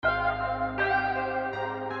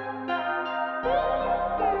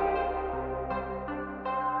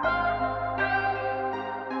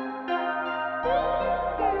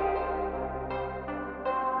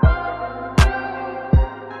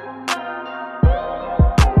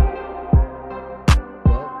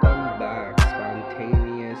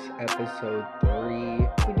episode 3.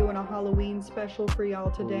 We're doing a Halloween special for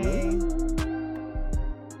y'all today. Ooh.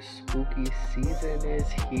 Spooky season is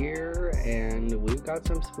here, and we've got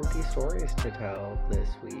some spooky stories to tell this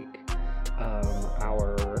week.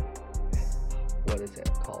 What is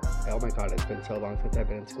it called? Oh my god, it's been so long since I've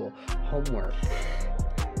been in school. Homework.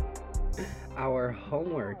 Our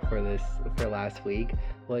homework for last week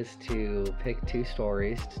was to pick 2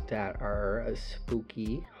 stories that are a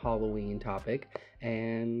spooky Halloween topic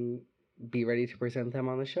and be ready to present them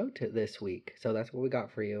on the show this week. So that's what we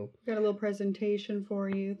got for you. Got a little presentation for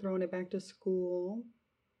you, throwing it back to school.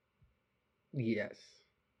 Yes.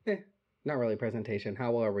 Not really a presentation.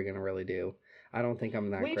 How well are we going to really do? I don't think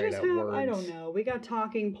I'm that great at words. I don't know. We got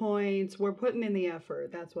talking points. We're putting in the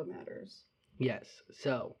effort. That's what matters. Yes.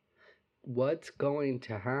 So what's going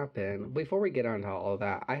to happen before we get on to all of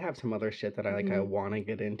that? I have some other shit that I want to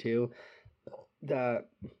get into that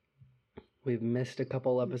we've missed a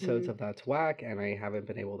couple episodes of That's Whack, and I haven't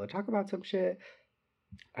been able to talk about some shit.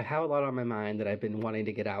 I have a lot on my mind that I've been wanting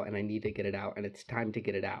to get out, and I need to get it out, and it's time to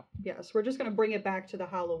get it out. Yes, we're just going to bring it back to the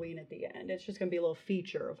Halloween at the end. It's just going to be a little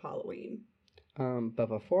feature of Halloween. But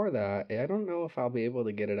before that, I don't know if I'll be able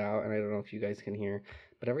to get it out, and I don't know if you guys can hear,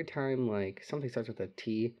 but every time, something starts with a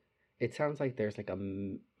T, it sounds like there's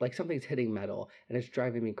something's hitting metal, and it's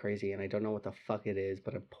driving me crazy, and I don't know what the fuck it is,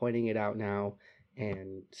 but I'm pointing it out now,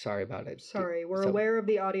 and sorry about it. Sorry, we're aware of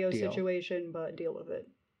the audio situation, but deal with it.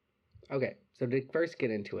 Okay, so to first get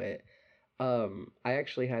into it, I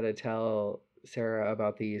actually had to tell Sarah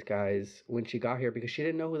about these guys when she got here because she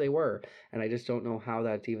didn't know who they were, and I just don't know how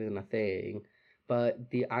that's even a thing. But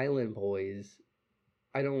the Island Boys,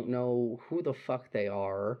 I don't know who the fuck they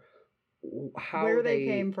are, where they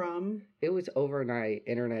came from. It was overnight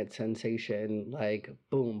internet sensation,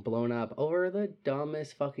 boom, blown up over the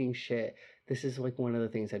dumbest fucking shit. This is one of the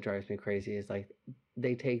things that drives me crazy is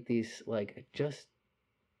they take these just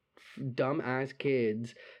dumb ass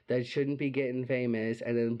kids that shouldn't be getting famous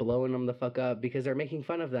and then blowing them the fuck up because they're making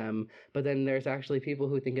fun of them, but then there's actually people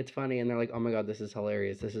who think it's funny and they're like, oh my god, this is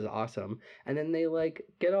hilarious, this is awesome, and then they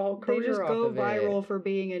get a whole career off of it. They just go viral for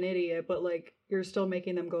being an idiot, but you're still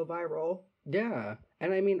making them go viral. Yeah,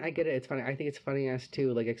 and I mean, I get it, it's funny. I think it's funny ass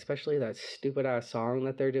too, especially that stupid ass song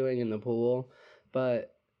that they're doing in the pool,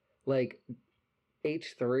 but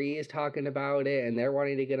H3 is talking about it and they're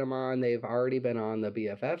wanting to get them on. They've already been on the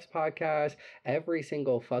BFFs podcast. Every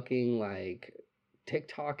single fucking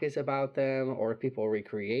TikTok is about them or people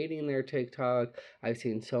recreating their TikTok. I've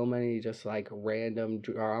seen so many just random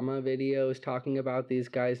drama videos talking about these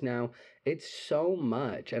guys now. It's so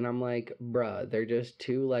much, and I'm like, bruh, they're just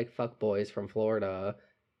 2 fuckboys from Florida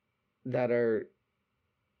that are...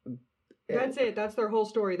 That's it. That's their whole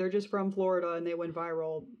story. They're just from Florida and they went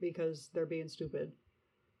viral because they're being stupid.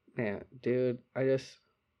 Man, dude,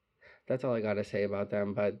 that's all I gotta say about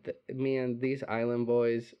them. But man, these Island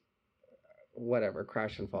Boys, whatever,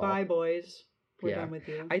 crash and fall. Bye, boys. We're done with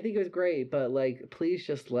you. I think it was great, but please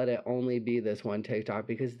just let it only be this one TikTok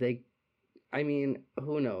because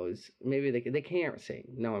who knows? Maybe they can't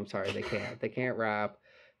sing. No, I'm sorry, they can't. They can't rap.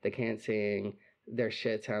 They can't sing. Their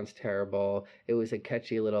shit sounds terrible. It was a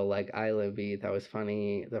catchy little island beat that was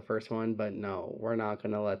funny, the first one, but no, we're not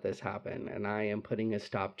gonna let this happen, and I am putting a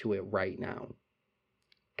stop to it right now.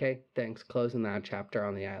 Okay, thanks. Closing that chapter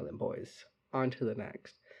on the Island Boys. On to the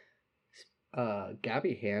next.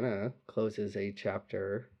 Gabby Hanna closes a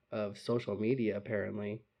chapter of social media,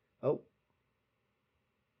 apparently. Oh.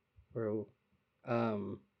 Bro.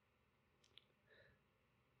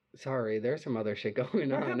 Sorry, there's some other shit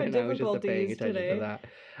going on, and I was just paying attention to that.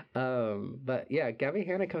 But yeah, Gabby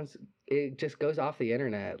Hanna it just goes off the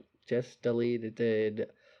internet. Just deleted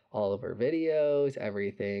all of her videos,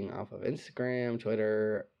 everything off of Instagram,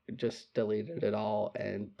 Twitter, just deleted it all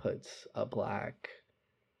and puts a black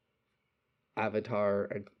avatar,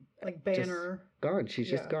 banner. Gone. She's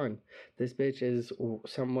just gone. This bitch is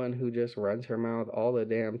someone who just runs her mouth all the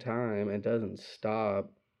damn time and doesn't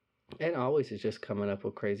stop. And always is just coming up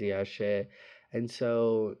with crazy ass shit. And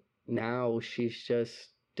so now she's just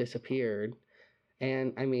disappeared.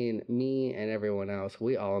 And I mean, me and everyone else,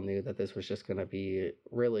 we all knew that this was just going to be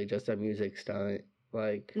really just a music stunt.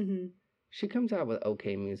 She comes out with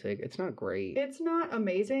okay music. It's not great. It's not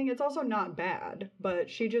amazing. It's also not bad. But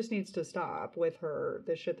she just needs to stop with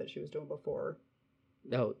the shit that she was doing before.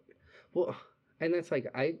 No. Well, and that's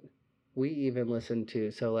we even listened to,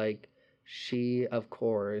 she, of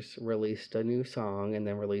course, released a new song and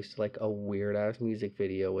then released a weird-ass music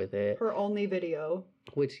video with it. Her only video.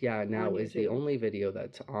 Which, now is the only video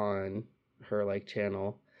that's on her,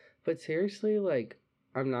 channel. But seriously,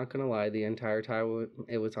 I'm not gonna lie, the entire time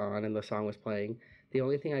it was on and the song was playing, The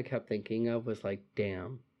only thing I kept thinking of was like,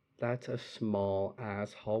 damn, that's a small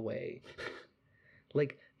ass hallway.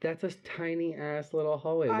 Like, that's a tiny ass little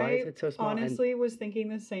hallway. Why is I it so small? honestly was thinking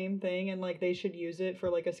the same thing, and like they should use it for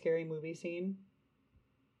like a scary movie scene.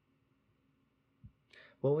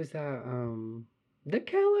 What was that? The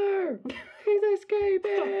killer! He's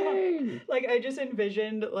escaping! Like I just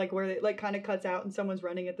envisioned like where it like kind of cuts out and someone's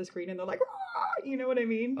running at the screen and they're like, "Rah!" You know what I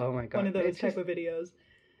mean? Oh my god. One of those type of videos.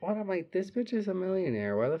 What, I'm like, this bitch is a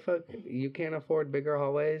millionaire. Why the fuck you can't afford bigger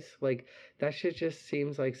hallways? Like, that shit just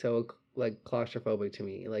seems like so like claustrophobic to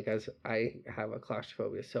me. Like, as I have a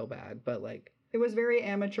claustrophobia so bad, but like, it was very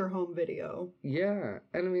amateur home video. Yeah,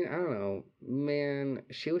 and I mean, I don't know, man.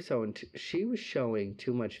 She was showing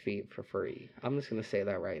too much feet for free. I'm just gonna say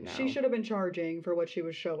that right now. She should have been charging for what she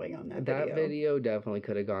was showing on that video. That video definitely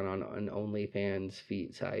could have gone on an OnlyFans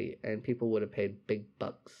feet site, and people would have paid big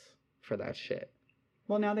bucks for that shit.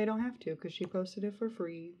 Well, now they don't have to because she posted it for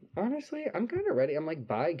free. Honestly, I'm kind of ready. I'm like,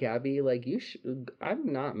 bye, Gabby. Like,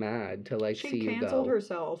 I'm not mad to like see you go. She canceled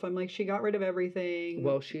herself. I'm like, she got rid of everything.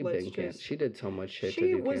 Well, she did so much shit to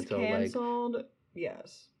do cancel. She was canceled. Like,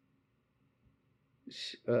 yes.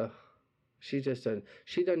 She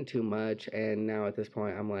done too much, and now at this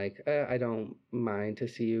point, I'm like, I don't mind to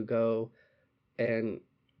see you go, and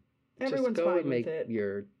everyone's just go fine and make with it.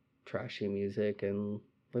 Your trashy music and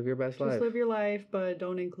live your best life. Just live your life, but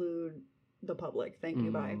don't include the public. Thank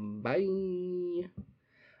you. Bye. Bye.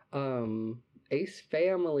 Ace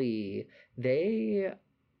Family. Their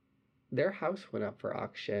house went up for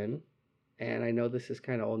auction, and I know this is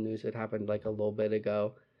kind of old news. It happened like a little bit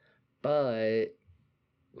ago, but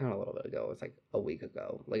not a little bit ago. It was like a week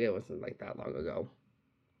ago. Like, it wasn't like that long ago.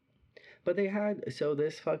 But they had, so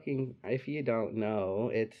this fucking, if you don't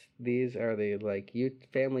know, these are the like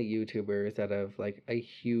family YouTubers that have like a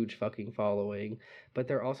huge fucking following, but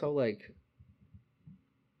they're also like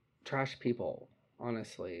trash people,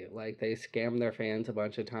 honestly. Like, they scam their fans a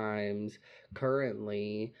bunch of times.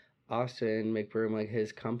 Currently, Austin McBroom, like,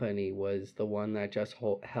 his company was the one that just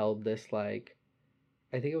held this like,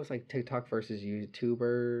 I think it was like TikTok versus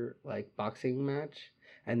YouTuber like boxing match.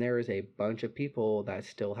 And there is a bunch of people that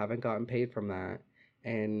still haven't gotten paid from that.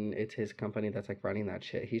 And it's his company that's like running that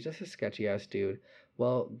shit. He's just a sketchy ass dude.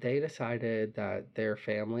 Well, they decided that their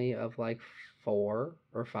family of like 4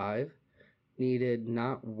 or 5 needed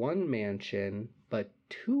not 1 mansion, but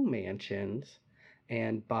 2 mansions,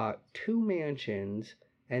 and bought 2 mansions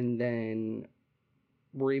and then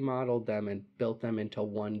remodeled them and built them into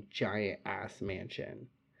one giant ass mansion.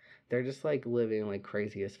 They're just like living like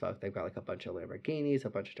crazy as fuck. They've got like a bunch of Lamborghinis, a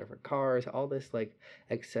bunch of different cars, all this like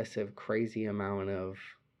excessive crazy amount of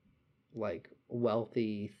like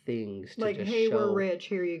wealthy things to like, just hey, we're rich,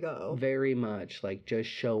 here you go. Very much like just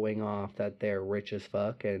showing off that they're rich as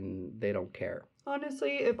fuck and they don't care.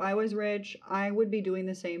 Honestly, if I was rich, I would be doing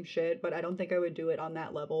the same shit, but I don't think I would do it on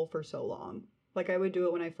that level for so long. Like, I would do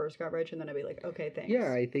it when I first got rich, and then I'd be like, okay, thanks.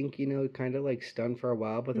 Yeah, I think, kind of like stunned for a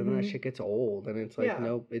while, but then that shit gets old, and it's like,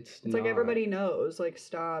 nope, it's not. Like, everybody knows, like,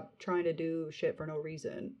 stop trying to do shit for no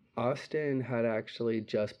reason. Austin had actually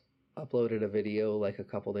just uploaded a video, like, a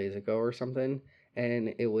couple days ago or something,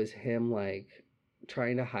 and it was him, like,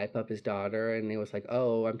 trying to hype up his daughter, and it was like,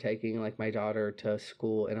 oh, I'm taking, like, my daughter to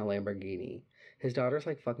school in a Lamborghini. His daughter's,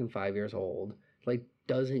 like, fucking 5 years old. Like,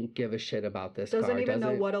 doesn't give a shit about this car. Doesn't even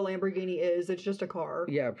know what a Lamborghini is. It's just a car.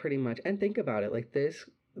 Yeah, pretty much. And think about it. Like,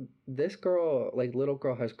 this girl, like, little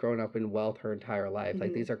girl has grown up in wealth her entire life.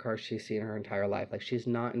 Like, these are cars she's seen her entire life. Like, she's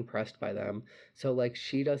not impressed by them. So, like,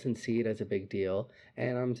 she doesn't see it as a big deal.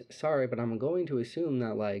 And I'm sorry, but I'm going to assume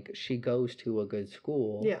that, like, she goes to a good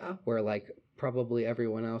school. Yeah. Where, like, probably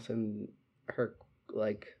everyone else in her,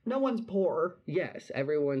 like, no one's poor. Yes,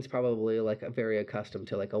 everyone's probably like very accustomed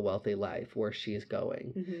to like a wealthy life where she's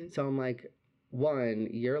going. So I'm like, one,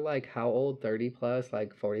 you're like how old? 30 plus,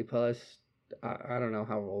 like 40 plus? I don't know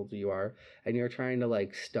how old you are, and you're trying to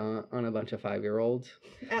like stunt on a bunch of 5-year-olds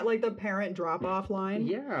at like the parent drop-off line.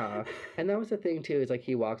 Yeah, and that was the thing too. Is like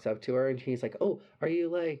he walks up to her and he's like, "Oh, are you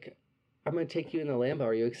like? I'm gonna take you in the Lambo.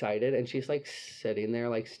 Are you excited?" And she's like sitting there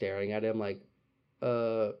like staring at him like,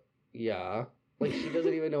 yeah." Like, she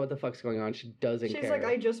doesn't even know what the fuck's going on. She doesn't care. She's like,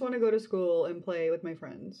 I just want to go to school and play with my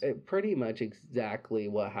friends. Pretty much exactly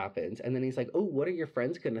what happens. And then he's like, oh, what are your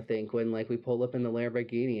friends going to think when, like, we pull up in the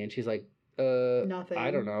Lamborghini? And she's like, nothing. I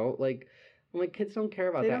don't know. Like, I'm like, kids don't care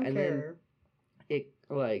about that. Don't care. Then it,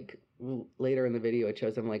 like, later in the video, it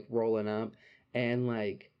shows them, like, rolling up. And,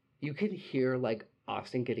 like, you can hear, like,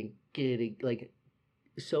 Austin getting like,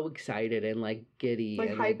 so excited and like giddy Like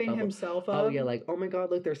and like hyping bubble. himself Oh up. yeah, like oh my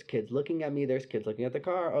god, look, there's kids looking at me. There's kids looking at the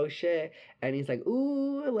car. Oh shit! And he's like,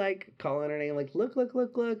 ooh, like calling her name, like look, look,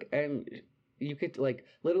 look, look, and you could like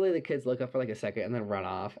literally the kids look up for like a second and then run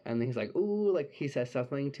off, and then he's like, ooh, like he says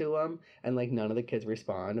something to them, and like none of the kids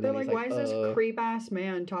respond, and They're then he's like, like, why is this creep ass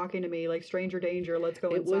man talking to me? Like, stranger danger, let's go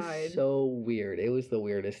It was inside. so weird. It was the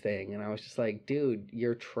weirdest thing. And I was just like, dude,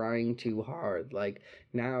 you're trying too hard. Like,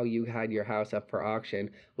 now you had your house up for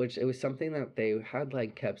auction, which it was something that they had,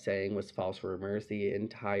 like, kept saying was false rumors the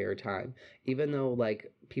entire time. Even though,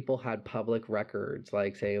 like, people had public records,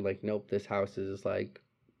 like, saying, like, nope, this house is, like,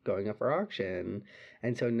 going up for auction.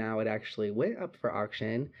 And so now it actually went up for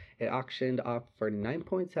auction. It auctioned off for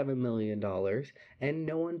 $9.7 million, and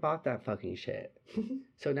no one bought that fucking shit.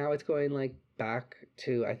 So now it's going like back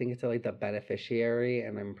to I think it's like the beneficiary,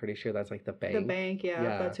 and I'm pretty sure that's like the bank. The bank, yeah. If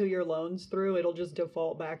Yeah. that's who your loan's through, it'll just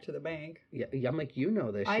default back to the bank. Yeah, I'm like, you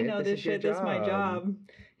know this shit. I know this is your shit. This is my job.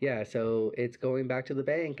 Yeah, so it's going back to the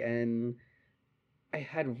bank, and I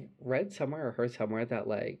had read somewhere or heard somewhere that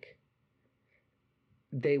like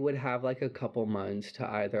they would have like a couple months to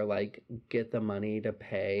either like get the money to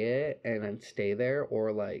pay it and then stay there,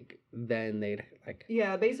 or like then they'd like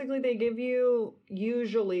Yeah, basically they give you,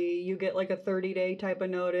 usually you get like a 30-day type of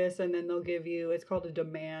notice, and then they'll give you, it's called a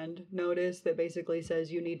demand notice that basically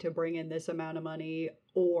says you need to bring in this amount of money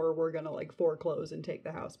or we're going to like foreclose and take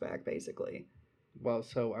the house back basically. Well,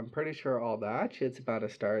 so I'm pretty sure all that shit's about to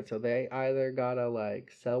start. So they either gotta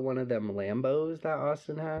like sell one of them Lambos that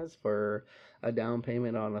Austin has for a down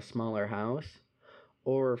payment on a smaller house,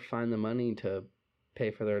 or find the money to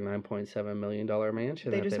pay for their $9.7 million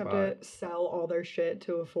mansion They that just they have bought. to sell all their shit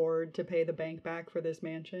to afford to pay the bank back for this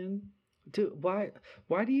mansion. Dude, why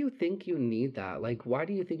do you think you need that? Like, why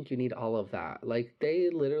do you think you need all of that? Like,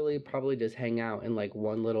 they literally probably just hang out in like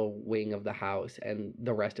one little wing of the house, and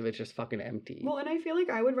the rest of it's just fucking empty. Well, and I feel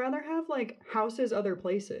like I would rather have like houses other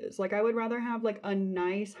places. Like I would rather have like a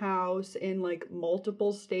nice house in like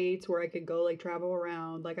multiple states where I could go like travel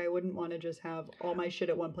around. Like I wouldn't want to just have all my shit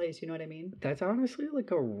at one place, you know what I mean? That's honestly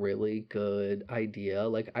like a really good idea.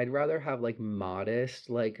 Like I'd rather have like modest,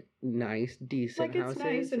 like nice, decent Like it's houses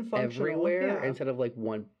nice and functional. everywhere Yeah. instead of like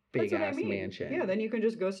one big That's what I ass mean. mansion. Yeah, then you can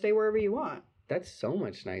just go stay wherever you want. That's so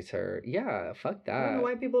much nicer. Yeah, fuck I don't know that.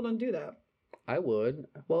 why people don't do that. I would.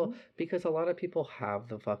 Well, Mhm. because a lot of people have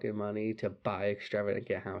the fucking money to buy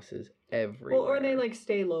extravagant houses everywhere. Well, or they like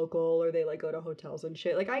stay local, or they like go to hotels and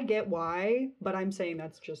shit. Like I get why, but I'm saying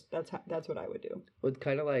that's what I would do. It's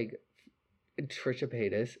kind of like Trisha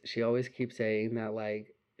Paytas. She always keeps saying that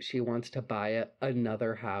like she wants to buy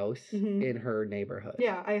another house Mhm. in her neighborhood.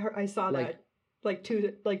 Yeah, I saw Like- that. Like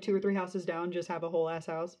two or three houses down, just have a whole ass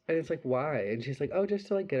house. And it's like, why? And she's like, oh, just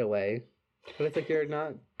to like get away. But it's like you're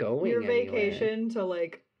not going Your anywhere. vacation to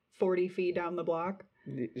like 40 feet down the block.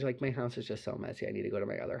 She's like, my house is just so messy. I need to go to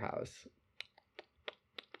my other house.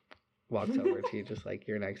 Walks over to you, just like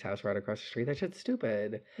your next house right across the street. That shit's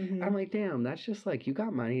stupid. Mhm. I'm like, damn, that's just like you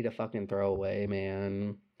got money to fucking throw away,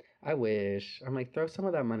 man. I wish. I'm like, throw some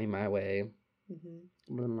of that money my way.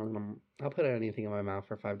 Mhm. I'll put anything in my mouth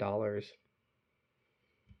for $5.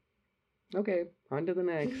 Okay, on to the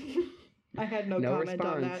next. I had no comment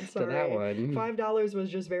on that. response Sorry. to that one. $5 was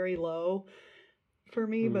just very low for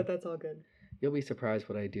me, Hmm. but that's all good. You'll be surprised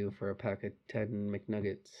what I do for a pack of 10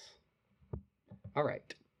 McNuggets. All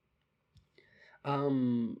right.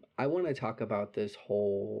 I want to talk about this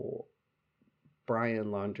whole Brian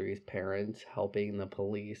Laundrie's parents helping the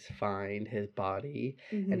police find his body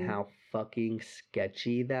and Mhm. how fucking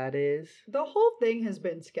sketchy that is. The whole thing has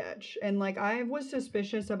been sketch, and like I was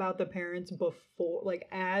suspicious about the parents before, like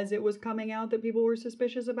as it was coming out that people were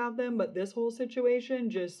suspicious about them, but this whole situation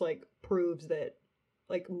just like proves that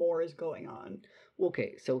like more is going on.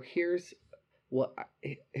 Okay, so here's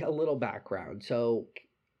a little background. So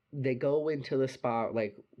they go into the spot,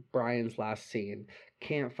 like Brian's last scene,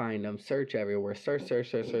 can't find him, search everywhere,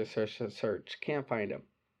 search, can't find him.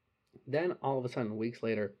 Then all of a sudden, weeks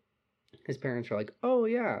later, his parents are like, oh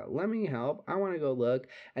yeah, let me help, I want to go look.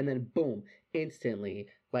 And then boom, instantly,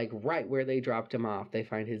 like right where they dropped him off, they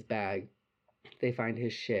find his bag, they find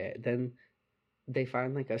his shit. Then they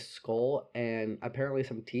find like a skull and apparently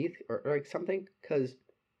some teeth or like something, because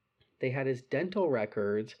they had his dental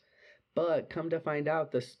records. But come to find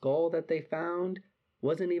out, the skull that they found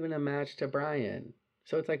wasn't even a match to Brian.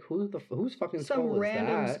 So it's like, whose fucking Some skull is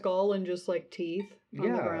random that? skull and just like teeth on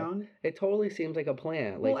the Yeah. ground. It totally seems like a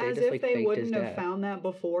plant. Like Well, they as just if like they faked his wouldn't have death. found that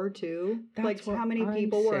before too. That's Like what how many I'm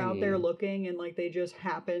people were out there saying. looking, and like they just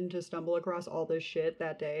happened to stumble across all this shit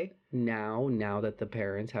that day. Now that the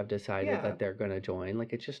parents have decided Yeah. that they're gonna join,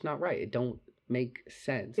 like it's just not right. It don't make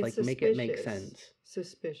sense. It's Like, make it make suspicious. sense.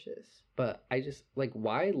 Suspicious. But I just, like,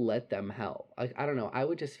 why let them help? Like, I don't know. I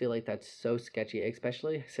would just feel like that's so sketchy,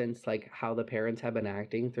 especially since, like, how the parents have been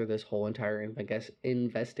acting through this whole entire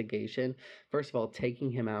investigation. First of all,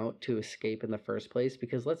 taking him out to escape in the first place,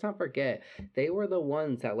 because let's not forget, they were the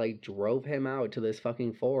ones that, like, drove him out to this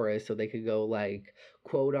fucking forest so they could go, like,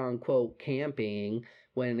 quote unquote camping,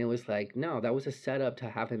 when it was like, no, that was a setup to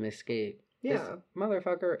have him escape. This Yeah.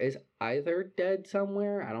 motherfucker is either dead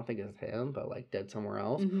somewhere, I don't think it's him, but like dead somewhere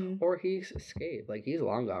else, Mhm. or he's escaped. Like, he's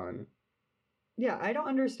long gone. Yeah, I don't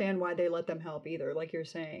understand why they let them help either, like you're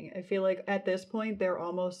saying. I feel like at this point they're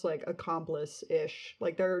almost like accomplice-ish.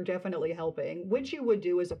 Like they're definitely helping, which you would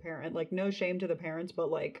do as a parent. Like no shame to the parents, but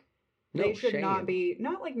like No they should not shame. be,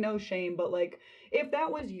 not like no shame, but like if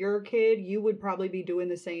that was your kid, you would probably be doing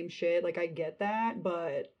the same shit. Like I get that,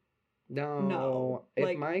 but No, if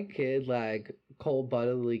like my kid like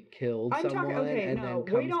cold-bloodedly killed I'm talking, someone okay, and no, then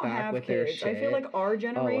we comes don't back have with their kids. I feel shit, like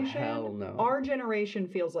oh hell no. our generation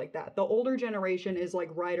feels like that. The older generation is like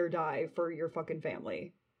ride or die for your fucking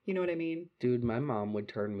family. You know what I mean? Dude, my mom would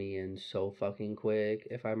turn me in so fucking quick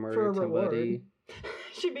if I For a murdered reward. somebody.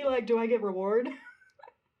 She'd be like, "Do I get reward?"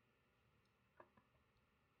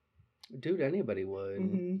 Dude, anybody would.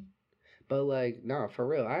 hmm But like, no, for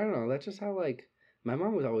real. I don't know. That's just how like my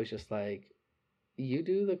mom was always just like, you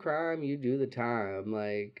do the crime, you do the time.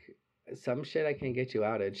 Like, some shit I can't get you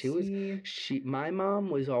out of. My mom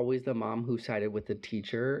was always the mom who sided with the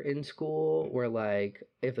teacher in school, where like,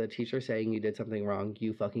 if the teacher's saying you did something wrong,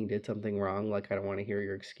 you fucking did something wrong. Like, I don't want to hear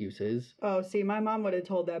your excuses. Oh, see, my mom would have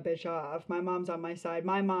told that bitch off. My mom's on my side.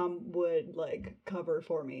 My mom would like cover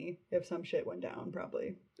for me if some shit went down,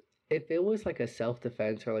 probably. If it was like a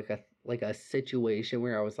self-defense or like a situation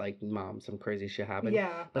where I was like, Mom, some crazy shit happened.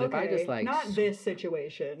 Yeah, But if I just like not this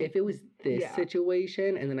situation. if it was this Yeah.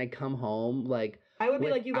 situation and then I come home like, I would be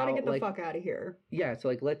like, you gotta get the like, fuck out of here. yeah, so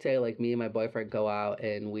like let's say like me and my boyfriend go out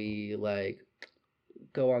and we like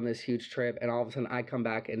go on this huge trip, and all of a sudden I come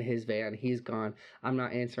back in his van, he's gone, I'm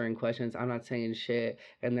not answering questions, I'm not saying shit,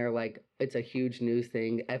 and they're like, it's a huge news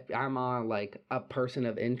thing, if I'm on like a person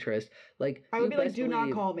of interest, like I would be like, best do not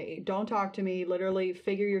believe- call me. Don't talk to me. Literally,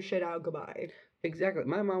 figure your shit out. Goodbye. Exactly.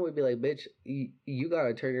 My mom would be like, bitch, you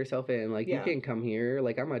gotta turn yourself in. Like, Yeah. you can't come here.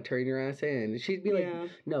 Like, I'm gonna turn your ass in. She'd be like, Yeah.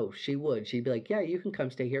 no, she would. She'd be like, yeah, you can come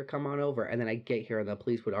stay here. Come on over. And then I get here and the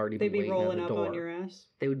police would already They'd be be waiting rolling at the up door. on your ass.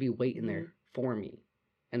 They would be waiting Mhm. there for me.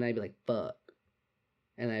 And I'd be like, fuck.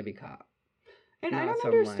 And I'd be caught. And I Not don't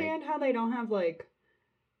some, understand how they don't have like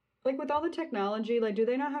with all the technology, like do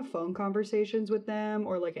they not have phone conversations with them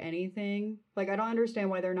or like anything? Like I don't understand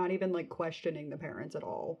why they're not even like questioning the parents at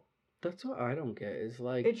all. That's what I don't get. Is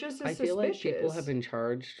like, It's just I as feel like people suspicious. have been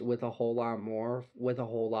charged with a whole lot more, with a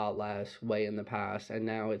whole lot less way in the past. And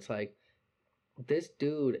now it's like, this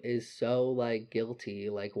dude is so like guilty.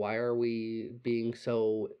 Like, why are we being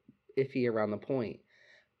so iffy around the point?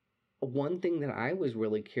 One thing that I was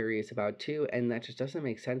really curious about too, and that just doesn't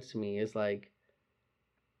make sense to me, is like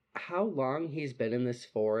how long he's been in this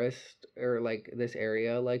forest or like this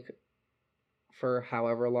area, like for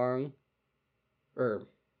however long, or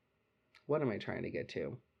what am I trying to get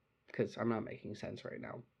to? Because I'm not making sense right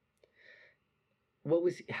now.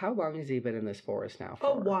 How long has he been in this forest now for?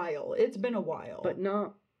 A while. It's been a while. But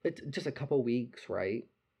not, it's just a couple weeks, right?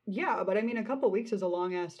 Yeah, but I mean a couple weeks is a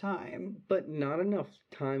long ass time. But not enough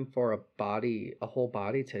time for a whole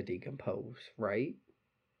body to decompose, right?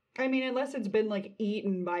 I mean, unless it's been like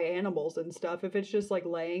eaten by animals and stuff. If it's just like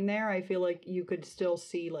laying there, I feel like you could still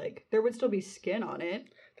see like there would still be skin on it.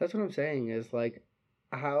 That's what I'm saying, is like,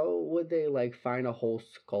 how would they like find a whole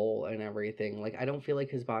skull and everything? Like, I don't feel like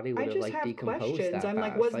his body would I have just like have decomposed questions. that I'm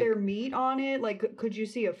like, fast. was there meat on it? Like, could you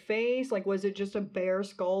see a face? Like, was it just a bare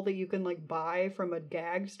skull that you can like buy from a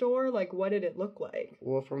gag store? Like, what did it look like?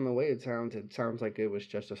 Well, from the way it sounds like it was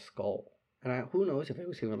just a skull. And who knows if it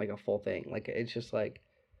was even like a full thing. Like, it's just like,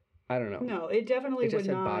 I don't know. No, it definitely It just would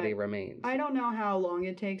said not. body remains. I don't know how long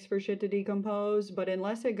it takes for shit to decompose, but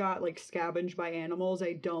unless it got like scavenged by animals,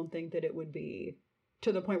 I don't think that it would be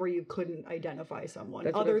to the point where you couldn't identify someone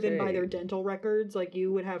That's what other I'm than by saying. their dental records. Like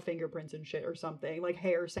you would have fingerprints and shit or something, like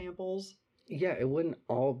hair samples. Yeah, it wouldn't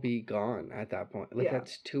all be gone at that point. Like, Yeah.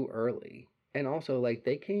 that's too early. And also, like,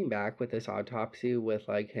 they came back with this autopsy with,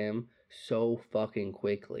 like, him so fucking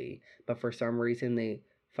quickly. But for some reason, they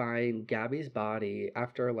find Gabby's body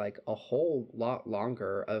after, like, a whole lot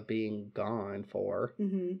longer of being gone for.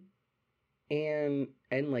 Mm-hmm. And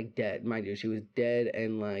like, dead. Mind you, she was dead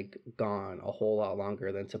and, like, gone a whole lot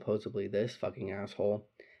longer than supposedly this fucking asshole.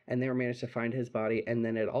 and they were managed to find his body, and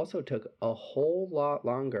then it also took a whole lot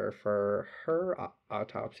longer for her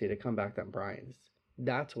autopsy to come back than Brian's.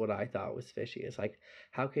 That's what I thought was fishy. It's like,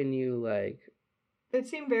 how can you like? It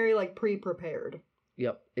seemed very like pre-prepared.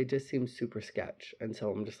 Yep, it just seems super sketch, and so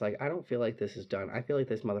I'm just like, I don't feel like this is done. I feel like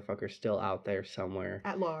this motherfucker's still out there somewhere,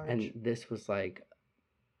 At large. and this was like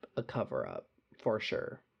a cover up for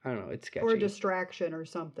sure. I don't know, it's sketchy. Or a distraction or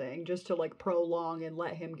something, just to like prolong and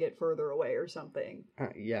let him get further away or something.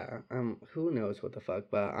 Yeah, who knows what the fuck,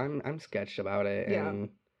 but I'm sketched about it, and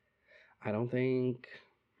I don't think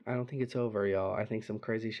it's over, y'all. I think some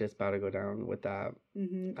crazy shit's about to go down with that.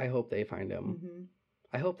 I hope they find him.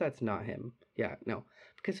 I hope that's not him. Yeah, no.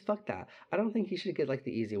 Because fuck that. I don't think he should get like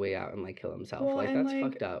the easy way out and like kill himself. Well, like that's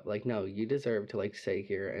fucked up. Like no, you deserve to like stay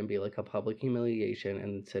here and be like a public humiliation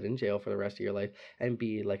and sit in jail for the rest of your life and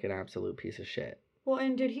be like an absolute piece of shit. Well,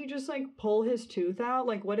 and did he just like pull his tooth out?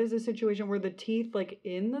 Like what is the situation? Were the teeth like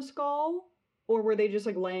in the skull? Or were they just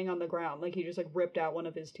like laying on the ground? Like he just like ripped out one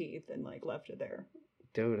of his teeth and like left it there.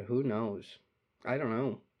 Dude, who knows? I don't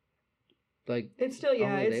know. Like it's still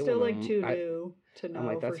it's still like too new to know. I'm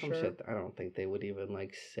like, that's for some sure. shit I don't think they would even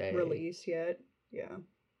like say release yet. Yeah.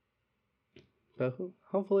 But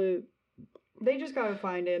hopefully they just gotta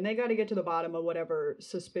find him. They gotta get to the bottom of whatever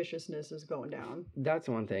suspiciousness is going down. That's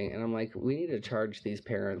one thing. And I'm like, we need to charge these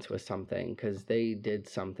parents with something because they did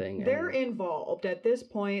something. They're involved at this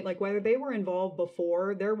point. Like, whether they were involved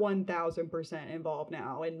before, they're 1000% involved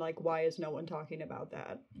now. And, like, why is no one talking about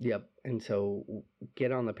that? Yep. And so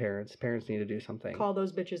get on the parents. Parents need to do something. Call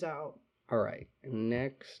those bitches out. All right.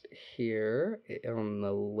 Next here on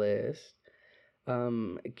the list.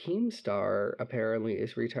 Keemstar apparently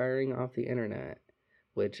is retiring off the internet,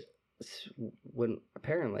 which when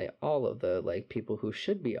apparently all of the like people who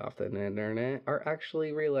should be off the internet are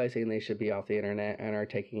actually realizing they should be off the internet and are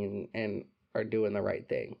taking and are doing the right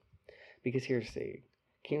thing. Because here's the thing,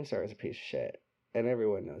 Keemstar is a piece of shit, and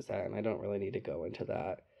everyone knows that, and I don't really need to go into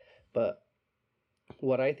that. But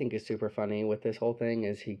what I think is super funny with this whole thing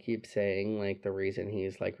is he keeps saying like the reason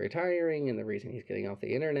he's like retiring and the reason he's getting off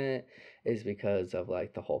the internet is because of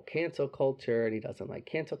like the whole cancel culture, and he doesn't like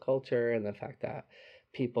cancel culture and the fact that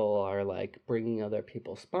people are like bringing other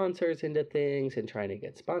people's sponsors into things and trying to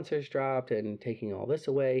get sponsors dropped and taking all this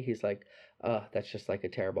away. He's like, that's just like a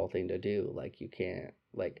terrible thing to do. Like you can't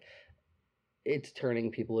like it's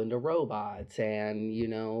turning people into robots, and you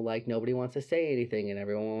know, like nobody wants to say anything and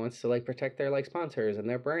everyone wants to like protect their like sponsors and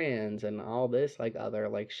their brands and all this like other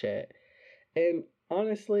like shit. And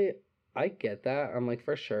honestly, I get that. I'm like,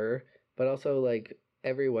 for sure, but also like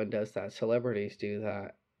everyone does that. Celebrities do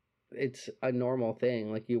that. It's a normal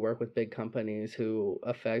thing. Like you work with big companies who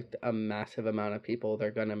affect a massive amount of people,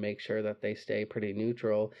 they're going to make sure that they stay pretty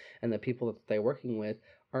neutral, and the people that they're working with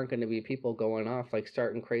aren't going to be people going off like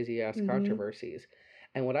starting crazy ass controversies.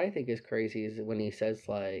 And what I think is crazy is when he says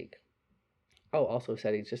like, oh, also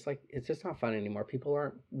said he's just like, it's just not fun anymore. People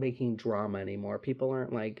aren't making drama anymore. People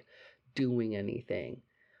aren't like doing anything,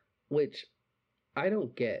 which I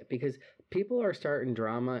don't get, because people are starting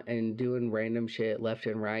drama and doing random shit left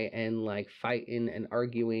and right and like fighting and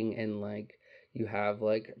arguing, and like you have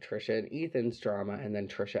like Trisha and Ethan's drama, and then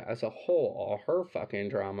Trisha as a whole, all her fucking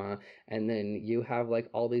drama, and then you have like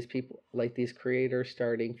all these people, like these creators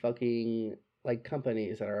starting fucking like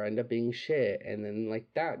companies that are end up being shit, and then like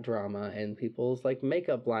that drama and people's like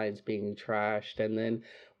makeup lines being trashed, and then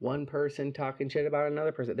one person talking shit about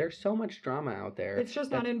another person. There's so much drama out there. It's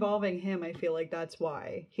just not involving him. I feel like that's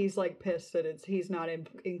why he's like pissed that he's not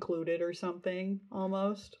included or something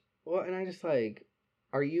almost. Well, and I just like,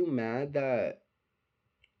 are you mad that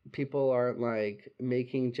people aren't like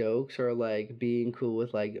making jokes or like being cool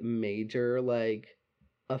with like major like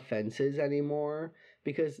offenses anymore?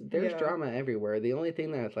 Because there's drama everywhere. The only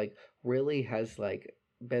thing that like really has like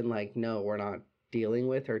been like, no, we're not dealing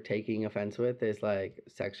with or taking offense with is like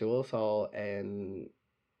sexual assault and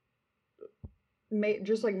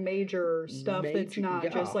just like major stuff that's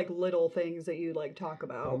not just like little things that you like talk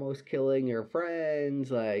about. Almost killing your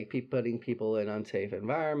friends, like putting people in unsafe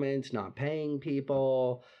environments, not paying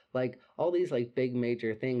people, like all these like big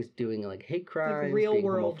major things, doing like hate crimes, like real being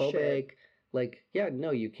world homophobic shit. Like, yeah,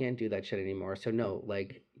 no, you can't do that shit anymore. So no,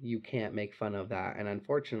 like you can't make fun of that. And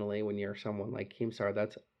unfortunately, when you're someone like Keemstar,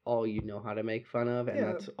 that's all you know how to make fun of, and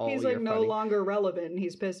that's all he's like no longer relevant, and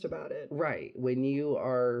he's pissed about it. Right. When you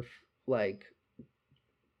are like,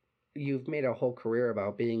 you've made a whole career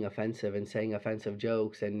about being offensive and saying offensive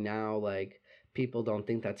jokes, and now like people don't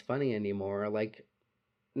think that's funny anymore. Like,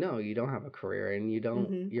 no, you don't have a career, and you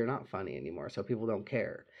don't you're not funny anymore, so people don't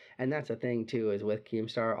care. And that's the thing too, is with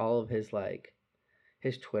Keemstar, all of his like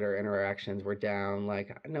his Twitter interactions were down.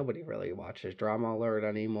 Like nobody really watches Drama Alert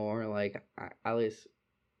anymore. Like at least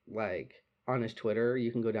like on his Twitter,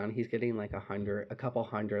 you can go down. He's getting like a couple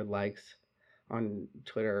hundred likes on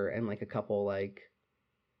Twitter, and like a couple like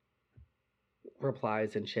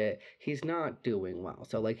replies and shit. He's not doing well.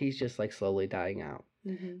 So like he's just like slowly dying out.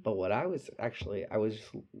 Mm-hmm. But what I was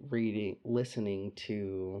listening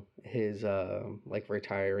to his like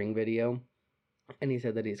retiring video, and he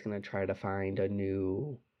said that he's gonna try to find a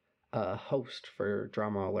new host for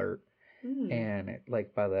Drama Alert, and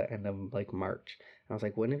like by the end of like March. And I was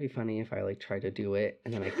like, wouldn't it be funny if I like tried to do it,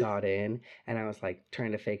 and then I got in, and I was like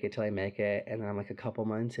trying to fake it till I make it, and then I'm like a couple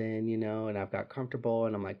months in, you know, and I've got comfortable,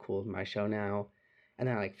 and I'm like cool with my show now. And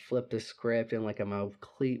then I like flipped the script and like I'm a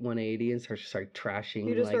complete 180 and start trashing.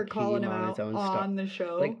 You just like start calling him him on out his own on the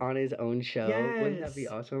show, like on his own show. Yes. Wouldn't that be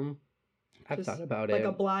awesome? I've Just thought about like it.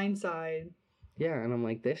 a blind side. Yeah, and I'm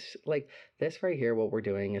like this right here. What we're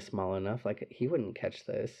doing is small enough. Like he wouldn't catch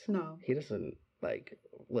this. No, He doesn't like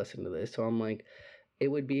listen to this. So I'm like, it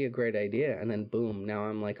would be a great idea. And then boom, now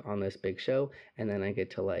I'm like on this big show, and then I get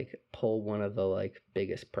to like pull one of the like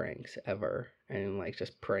biggest pranks ever, and like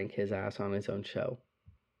just prank his ass on his own show.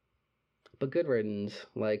 But good riddance.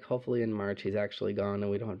 Like, hopefully in March he's actually gone and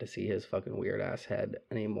we don't have to see his fucking weird ass head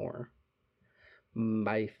anymore.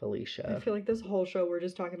 Bye, Felicia. I feel like this whole show we're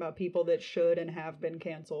just talking about people that should and have been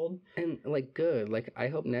canceled. And, like, good. Like, I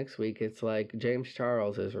hope next week it's like James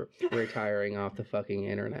Charles is retiring off the fucking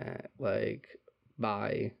internet. Like,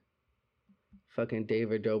 bye. Fucking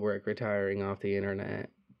David Dobrik retiring off the internet.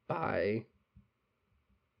 Bye.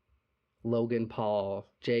 Logan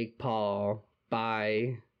Paul. Jake Paul.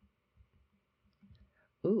 Bye.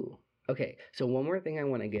 Ooh, okay. So one more thing I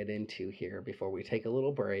want to get into here before we take a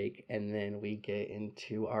little break, and then we get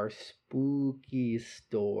into our spooky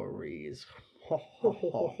stories.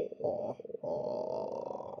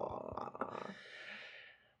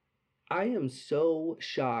 I am so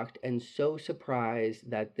shocked and so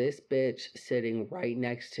surprised that this bitch sitting right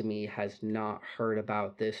next to me has not heard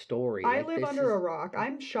about this story. I live under a rock.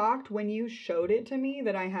 I'm shocked when you showed it to me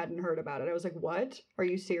that I hadn't heard about it. I was like, what? Are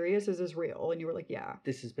you serious? Is this real? And you were like, yeah.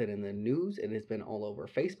 This has been in the news. It has been all over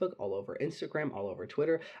Facebook, all over Instagram, all over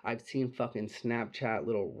Twitter. I've seen fucking Snapchat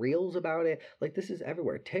little reels about it. Like, this is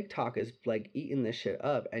everywhere. TikTok is like eating this shit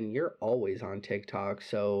up, and you're always on TikTok.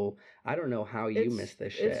 So I don't know how you miss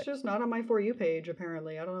this shit. It's just not on my For You page,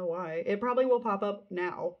 apparently. I don't know why. It probably will pop up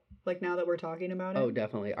now, like now that we're talking about it. Oh,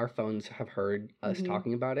 definitely. Our phones have heard us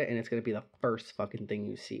talking about it, and it's going to be the first fucking thing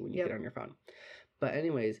you see when you get on your phone. But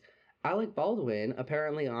anyways, Alec Baldwin,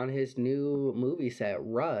 apparently on his new movie set,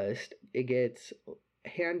 Rust, it gets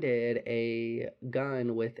handed a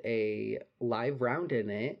gun with a live round in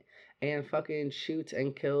it and fucking shoots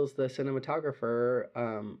and kills the cinematographer,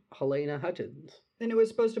 Helena Hutchins. And it was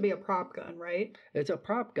supposed to be a prop gun, right? It's a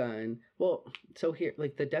prop gun. Well, so here,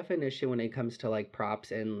 like, the definition when it comes to, like,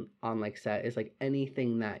 props and on, like, set is, like,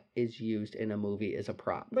 anything that is used in a movie is a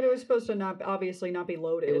prop. But it was supposed to obviously not be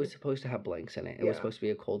loaded. It was supposed to have blanks in it. It was supposed to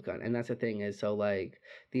be a cold gun. And that's the thing is, so, like,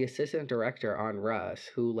 the assistant director on Russ,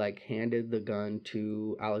 who, like, handed the gun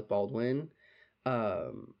to Alec Baldwin,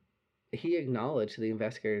 he acknowledged to the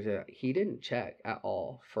investigators that he didn't check at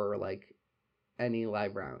all for, like, any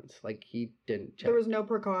live rounds. Like, he didn't check. There was no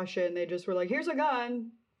precaution. They just were like, here's a gun.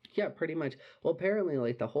 Yeah, pretty much. Well, apparently,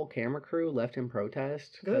 like, the whole camera crew left in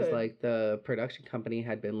protest because, like, the production company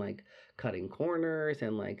had been, like, cutting corners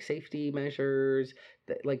and, like, safety measures.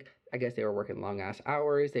 Like, I guess they were working long-ass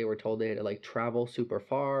hours. They were told they had to, like, travel super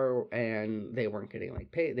far, and they weren't getting,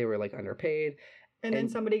 like, paid. They were, like, underpaid. And then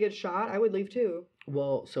somebody gets shot. I would leave, too.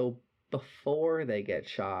 Well, so before they get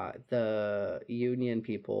shot, the union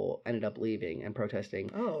people ended up leaving and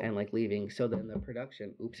protesting and, like, leaving. So then the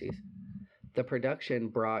production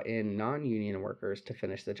brought in non-union workers to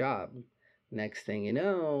finish the job. Next thing you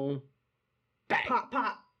know, bang, pop,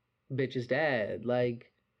 pop, bitch is dead.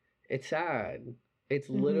 Like, it's sad. It's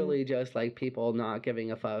literally just, like, people not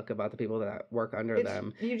giving a fuck about the people that work under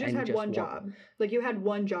them. You just had one job. Like, you had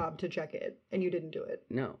one job to check it, and you didn't do it.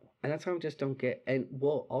 No. And that's why I just don't get... And,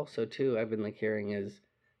 well, also, too, I've been, like, hearing is,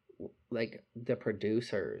 like, the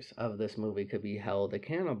producers of this movie could be held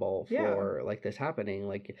accountable for, like, this happening.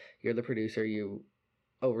 Like, you're the producer, you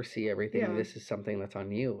oversee everything. Yeah. This is something that's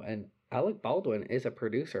on you. And Alec Baldwin is a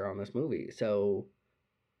producer on this movie. So,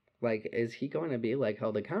 like, is he going to be, like,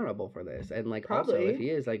 held accountable for this? And, like, also, if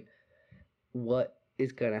he is, like, what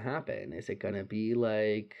is going to happen? Is it going to be,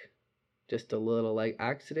 like, just a little, like,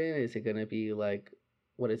 accident? Is it going to be, like...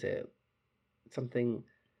 What is it? Something,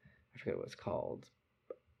 I forget what it's called.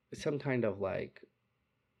 Some kind of, like,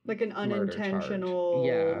 like an murder charge. unintentional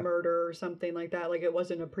Yeah. murder or something like that. Like it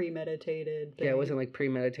wasn't a premeditated thing. Yeah, it wasn't like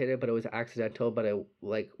premeditated, but it was accidental, but it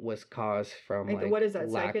like was caused from like what is that,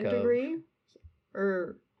 lack second of degree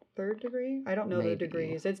or third degree? I don't know the maybe.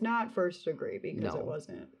 degrees. It's not first degree because it No.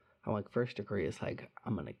 wasn't. I'm like, first degree is like,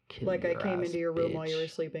 I'm gonna kill Like your I came ass, into your room bitch. while you were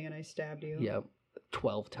sleeping and I stabbed you. Yep.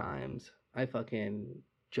 12 times. I fucking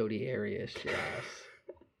Jodi Arias your ass.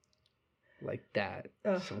 Like that.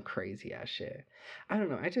 Ugh. Some crazy ass shit. I don't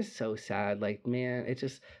know. I just so sad. Like, man, it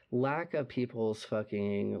just lack of people's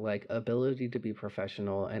fucking like ability to be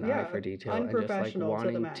professional and eye for detail and just like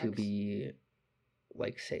wanting to be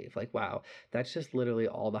like safe. Like, wow, that's just literally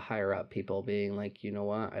all the higher up people being like, you know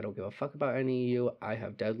what, I don't give a fuck about any of you. I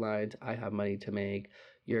have deadlines, I have money to make,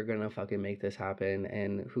 you're gonna fucking make this happen,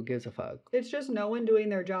 and who gives a fuck? It's just no one doing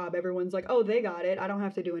their job. Everyone's like, oh, they got it, I don't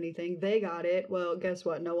have to do anything, they got it. Well, guess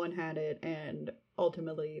what, no one had it, and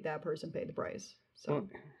ultimately that person paid the price. So well,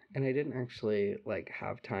 and I didn't actually like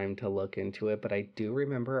have time to look into it, but I do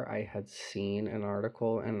remember I had seen an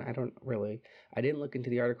article, and I didn't look into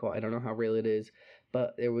the article, I don't know how real it is,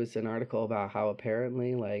 but there was an article about how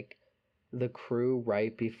apparently like the crew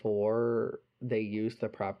right before they used the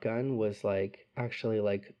prop gun was like actually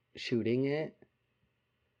like shooting it.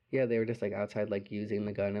 Yeah, they were just like outside like using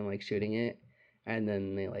the gun and like shooting it, and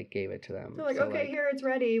then they like gave it to them. They're like, so, okay, like, here it's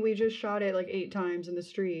ready. We just shot it like 8 times in the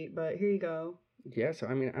street, but here you go. Yeah, so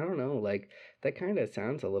I mean, I don't know, like that kind of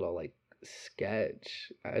sounds a little like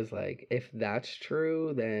sketch. As like, if that's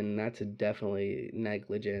true, then that's definitely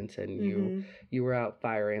negligence, and you were out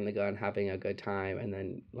firing the gun, having a good time, and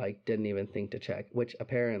then like didn't even think to check, which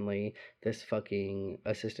apparently this fucking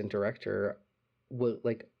assistant director will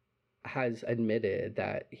like has admitted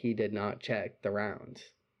that he did not check the rounds.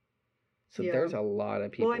 So there's a lot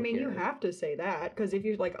of people. Well, I mean, you have to say that, because if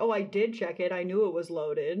you're like, oh, I did check it, I knew it was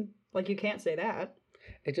loaded, like you can't say that.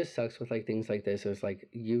 It just sucks with like things like this. It's like,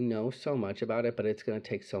 you know so much about it, but it's gonna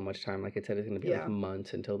take so much time. Like it said, it's gonna be like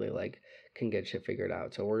months until they like can get shit figured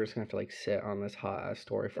out. So we're just gonna have to like sit on this hot ass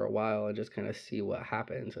story for a while and just kind of see what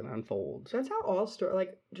happens and unfolds. That's how all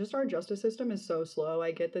like just our justice system is so slow.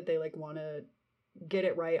 I get that they like want to get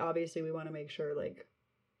it right. Obviously, we want to make sure like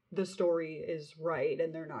the story is right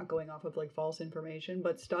and they're not going off of like false information,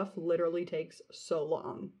 but stuff literally takes so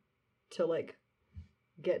long to like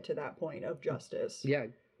get to that point of justice. Yeah.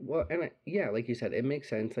 Well, and like you said, it makes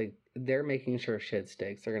sense. Like they're making sure shit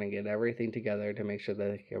sticks. They're gonna get everything together to make sure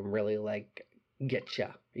that they can really like get ya,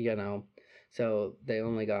 you know. So they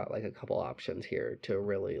only got like a couple options here to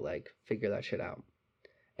really like figure that shit out.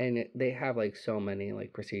 And they have like so many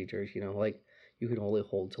like procedures, you know, like you can only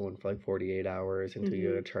hold someone for like 48 hours until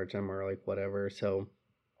you charge them or like whatever. So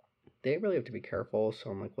they really have to be careful.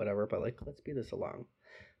 So I'm like, whatever, but like, let's be this along.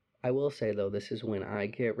 I will say though, this is when I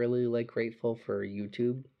get really like grateful for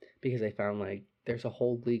YouTube, because I found like there's a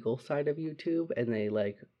whole legal side of YouTube, and they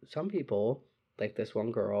like some people, like this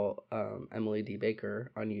one girl, Emily D.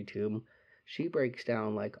 Baker on YouTube, she breaks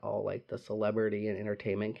down like all like the celebrity and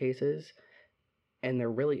entertainment cases, and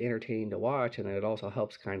they're really entertaining to watch, and it also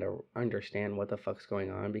helps kind of understand what the fuck's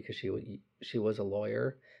going on, because she was a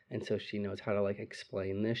lawyer, and so she knows how to like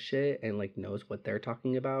explain this shit and like knows what they're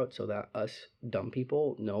talking about, so that us dumb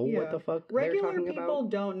people know what the fuck they're talking about. Regular people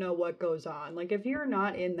don't know what goes on. Like if you're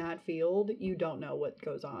not in that field, you don't know what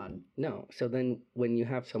goes on. No. So then when you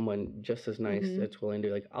have someone just as nice that's willing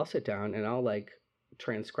to like, I'll sit down and I'll like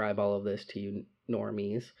transcribe all of this to you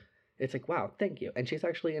normies. It's like, wow, thank you. And she's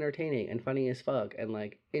actually entertaining and funny as fuck and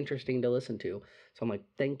like interesting to listen to. So I'm like,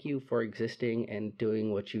 thank you for existing and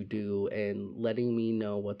doing what you do and letting me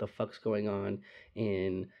know what the fuck's going on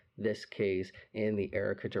in this case, in the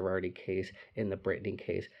Erica Girardi case, in the Brittany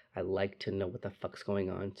case. I like to know what the fuck's going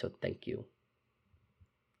on. So thank you.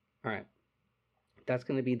 All right. That's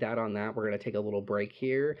going to be that on that. We're going to take a little break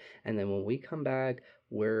here. And then when we come back,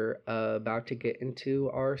 we're about to get into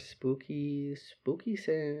our spooky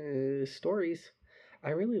stories. I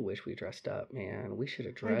really wish we dressed up, man. We should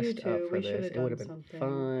have dressed up for this. It would have been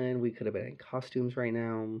fun. We could have been in costumes right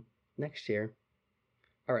now. Next year.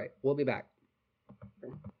 All right, we'll be back.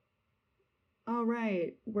 All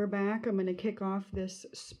right, we're back. I'm going to kick off this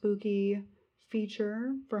spooky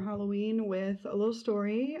feature for Halloween with a little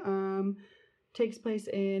story. Takes place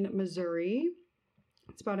in Missouri.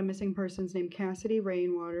 It's about a missing person's named Cassidy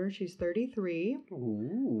Rainwater. She's 33.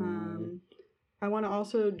 Ooh. I want to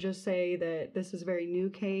also just say that this is a very new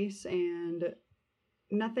case, and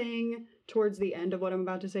nothing towards the end of what I'm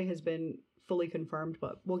about to say has been fully confirmed,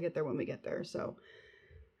 but we'll get there when we get there. So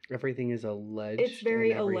everything is alleged. It's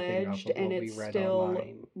very alleged, and it's still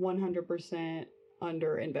 100%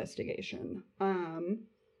 under investigation.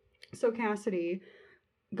 So Cassidy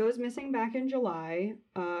goes missing back in July.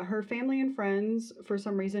 Her family and friends, for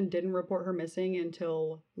some reason, didn't report her missing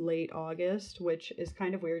until late August, which is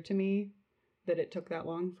kind of weird to me that it took that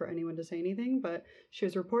long for anyone to say anything. But she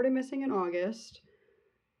was reported missing in August.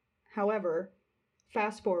 However,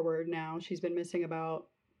 fast forward now, she's been missing about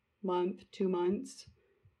month, 2 months.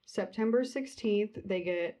 September 16th,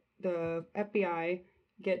 the FBI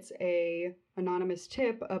gets a anonymous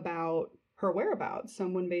tip about her whereabouts.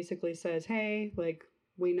 Someone basically says, hey, like,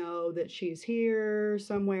 we know that she's here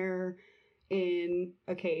somewhere in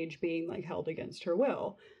a cage being like held against her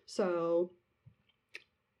will. So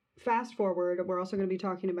fast forward, we're also going to be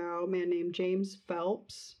talking about a man named James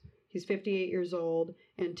Phelps. He's 58 years old,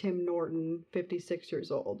 and Tim Norton, 56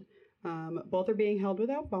 years old. Both are being held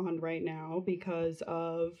without bond right now because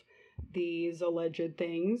of these alleged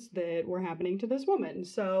things that were happening to this woman.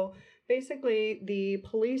 So basically, the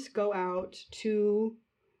police go out to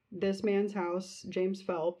this man's house, James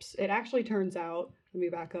Phelps. It actually turns out, let me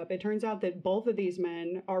back up, it turns out that both of these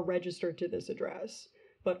men are registered to this address,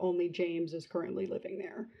 but only James is currently living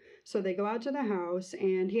there. So they go out to the house,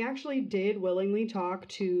 and he actually did willingly talk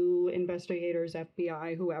to investigators,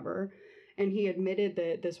 FBI, whoever, and he admitted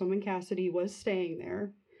that this woman, Cassidy, was staying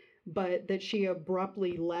there, but that she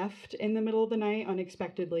abruptly left in the middle of the night,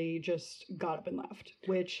 unexpectedly just got up and left,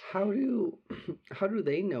 which... How do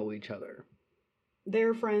they know each other?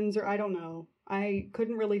 They're friends, or I don't know. I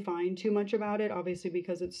couldn't really find too much about it, obviously,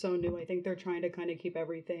 because it's so new. I think they're trying to kind of keep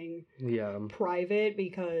everything private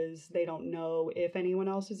because they don't know if anyone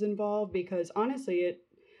else is involved. Because honestly, it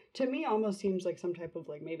to me almost seems like some type of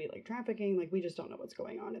like maybe like trafficking. Like we just don't know what's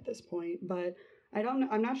going on at this point. But I don't know.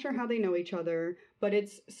 I'm not sure how they know each other. But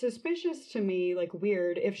it's suspicious to me, like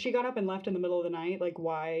weird. If she got up and left in the middle of the night, like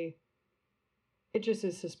why? It just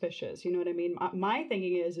is suspicious, you know what I mean? My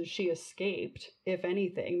thinking is she escaped, if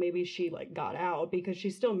anything. Maybe she, like, got out because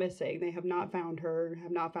she's still missing. They have not found her,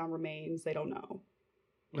 have not found remains. They don't know.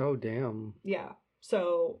 Oh, damn. Yeah.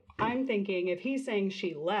 So I'm thinking if he's saying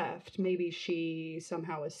she left, maybe she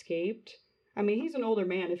somehow escaped. I mean, he's an older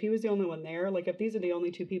man. If he was the only one there, like, if these are the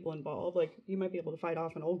only two people involved, like, you might be able to fight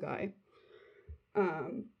off an old guy.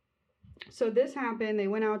 So this happened. They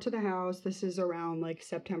went out to the house. This is around, like,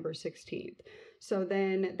 September 16th. So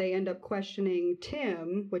then they end up questioning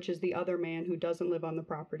Tim, which is the other man who doesn't live on the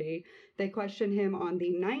property. They questioned him on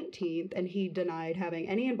the 19th, and he denied having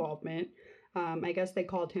any involvement. I guess they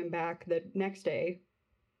called him back the next day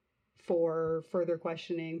for further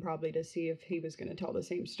questioning, probably to see if he was going to tell the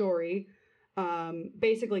same story.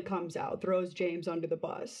 Basically comes out, throws James under the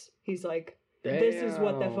bus. He's like, damn.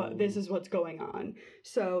 This is what's going on.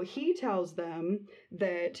 So he tells them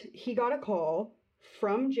that he got a call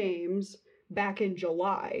from James back in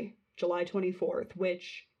July 24th,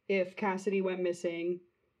 which if Cassidy went missing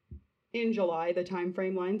in July, the time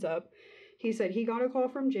frame lines up. He said he got a call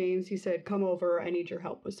from James. He said, come over, I need your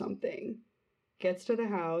help with something. Gets to the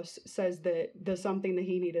house, says that the something that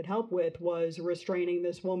he needed help with was restraining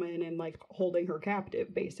this woman and like holding her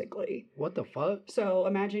captive, basically. What the fuck? So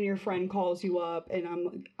imagine your friend calls you up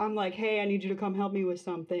and I'm like, hey, I need you to come help me with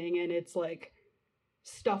something, and it's like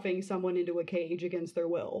stuffing someone into a cage against their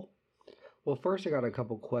will. Well, first I got a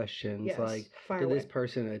couple questions. Yes, like, fire did away. this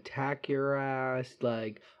person attack your ass?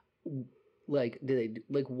 Like, did they,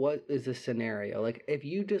 like, what is the scenario? Like, if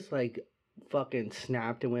you just, like, fucking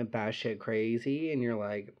snapped and went batshit crazy and you're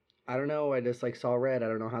like, I don't know, I just, like, saw red, I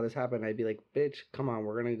don't know how this happened, I'd be like, bitch, come on,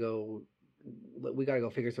 we gotta go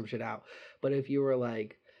figure some shit out. But if you were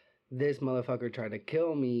like, this motherfucker tried to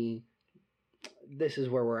kill me, this is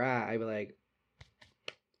where we're at, I'd be like,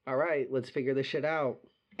 all right, let's figure this shit out.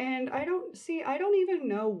 And I don't even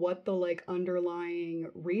know what the like underlying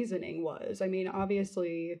reasoning was. I mean,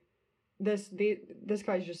 obviously this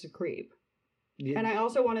guy's just a creep. Yeah. And I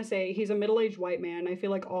also want to say he's a middle-aged white man. I feel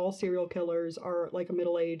like all serial killers are like a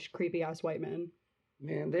middle-aged creepy ass white man.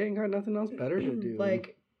 Man, they ain't got nothing else better to do.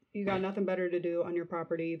 Like, you got nothing better to do on your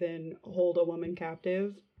property than hold a woman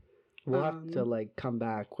captive. We'll have to like come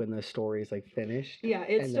back when the story's like finished. Yeah,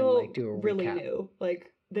 it's still then, like, do a really new. Like,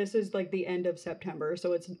 this is like the end of September,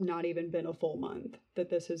 so it's not even been a full month that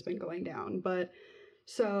this has been going down. But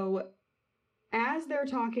so as they're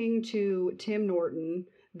talking to Tim Norton,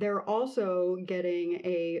 they're also getting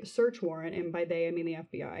a search warrant, and by they I mean the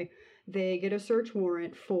FBI. They get a search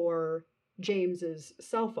warrant for James's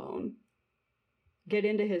cell phone. Get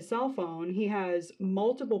into his cell phone. He has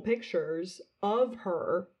multiple pictures of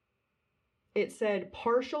her. It said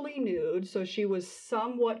partially nude, so she was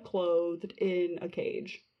somewhat clothed in a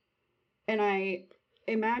cage. And I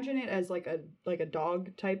imagine it as like a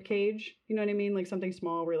dog type cage. You know what I mean? Like something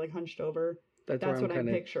small where you're like hunched over. That's what I'm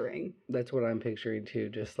picturing. That's what I'm picturing too.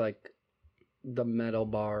 Just like the metal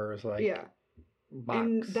bars, like yeah. box.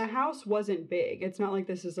 And the house wasn't big. It's not like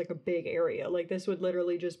this is like a big area. Like this would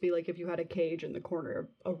literally just be like if you had a cage in the corner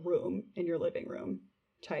of a room in your living room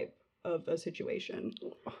type of a situation.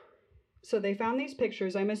 So they found these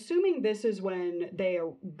pictures. I'm assuming this is when they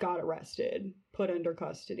got arrested, put under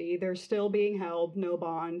custody. They're still being held, no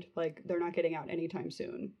bond. Like they're not getting out anytime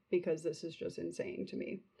soon because this is just insane to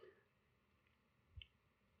me.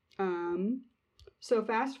 So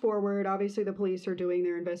fast forward, obviously the police are doing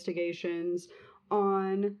their investigations.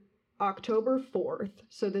 On October 4th,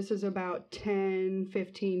 so this is about 10,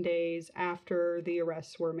 15 days after the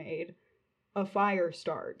arrests were made, a fire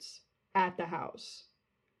starts at the house.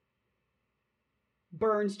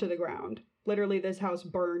 Burns to the ground. Literally, this house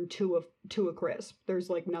burned to a crisp.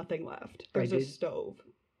 There's like nothing left. There's a stove.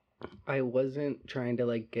 I wasn't trying to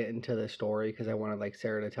like get into the story because I wanted like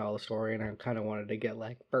Sarah to tell the story and I kind of wanted to get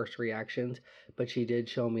like first reactions, but she did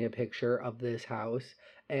show me a picture of this house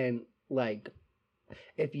and like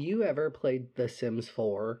if you ever played The Sims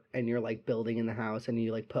 4 and you're like building in the house and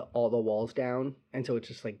you like put all the walls down and so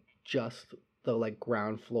it's just the like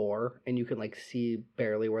ground floor and you can like see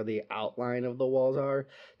barely where the outline of the walls are,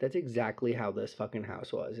 that's exactly how this fucking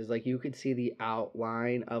house was. Is like you could see the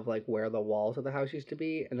outline of like where the walls of the house used to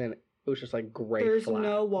be and then it was just like gray There's flat.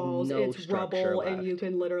 no walls, no it's rubble left. and you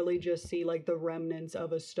can literally just see like the remnants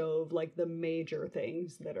of a stove, like the major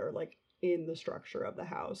things that are like in the structure of the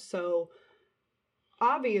house. So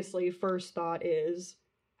obviously first thought is,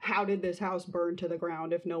 how did this house burn to the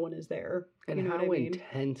ground if no one is there? And you know how what I mean?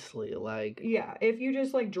 Intensely, like... Yeah, if you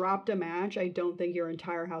just, like, dropped a match, I don't think your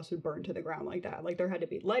entire house would burn to the ground like that. Like, there had to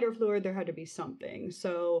be lighter fluid, there had to be something.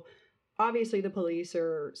 So, obviously, the police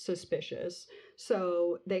are suspicious.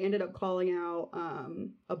 So, they ended up calling out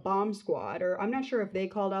a bomb squad, or I'm not sure if they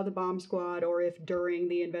called out the bomb squad or if during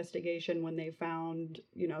the investigation when they found,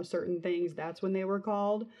 you know, certain things, that's when they were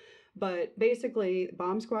called. But basically,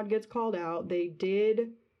 bomb squad gets called out. They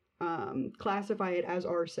did... classify it as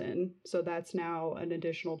arson, so that's now an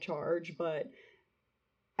additional charge, but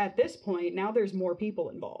at this point, now there's more people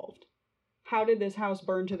involved. How did this house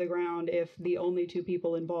burn to the ground if the only two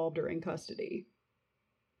people involved are in custody?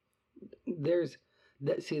 That's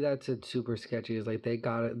it super sketchy, is like they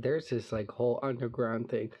got it, there's this like whole underground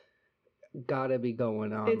thing gotta be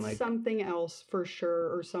going on. It's like something else for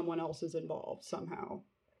sure, or someone else is involved somehow.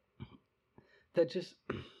 That just...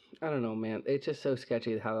 I don't know, man. It's just so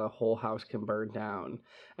sketchy how the whole house can burn down.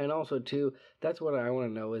 And also, too, that's what I want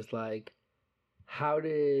to know is, like, how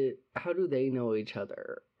do they know each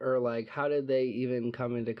other? Or, like, how did they even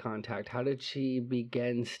come into contact? How did she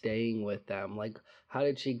begin staying with them? Like, how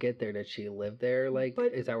did she get there? Did she live there? Like,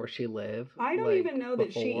 is that where she lived? I don't even know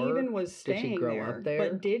that she even was staying there. Did she grow up there?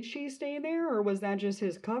 But did she stay there? Or was that just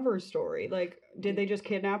his cover story? Like, did they just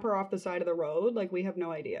kidnap her off the side of the road? Like, we have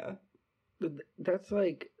no idea. That's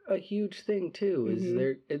like a huge thing too,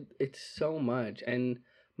 is it's so much. And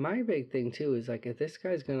my big thing too is like, if this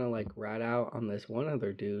guy's gonna like rat out on this one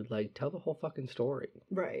other dude, like tell the whole fucking story.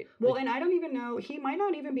 Right. Well, like, and I don't even know, he might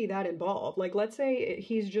not even be that involved. Like, let's say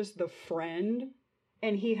he's just the friend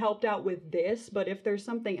and he helped out with this, but if there's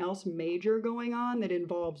something else major going on that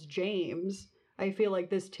involves James, I feel like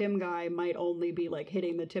this Tim guy might only be like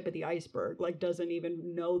hitting the tip of the iceberg, like doesn't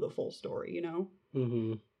even know the full story, you know?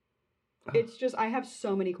 Mm-hmm. It's just, I have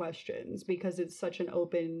so many questions because it's such an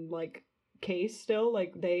open, like, case still.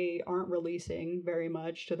 Like, they aren't releasing very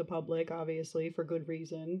much to the public, obviously, for good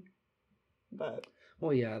reason. But...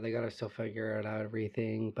 Well, yeah, they gotta still figure out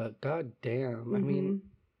everything, but god damn, I mean...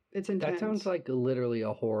 It's intense. That sounds like literally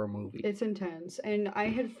a horror movie. It's intense. And I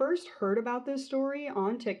had first heard about this story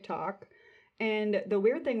on TikTok, and the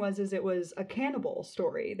weird thing was it was a cannibal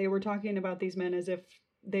story. They were talking about these men as if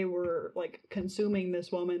they were like consuming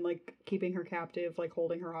this woman, like keeping her captive, like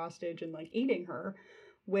holding her hostage and like eating her,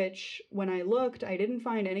 which when I looked, I didn't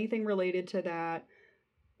find anything related to that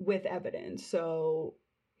with evidence. So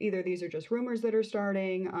either these are just rumors that are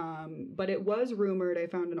starting, but it was rumored. I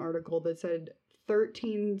found an article that said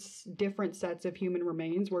 13 different sets of human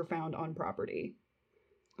remains were found on property.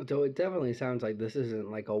 So it definitely sounds like this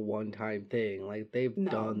isn't like a one-time thing. Like they've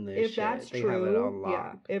done this if that's shit. True, they have it on lock.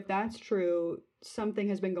 Yeah, if that's true, something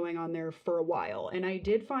has been going on there for a while. And I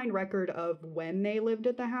did find record of when they lived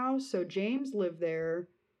at the house. So James lived there,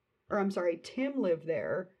 or I'm sorry, Tim lived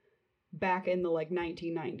there back in the like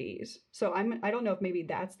 1990s. So I don't know if maybe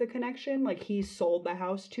that's the connection. Like he sold the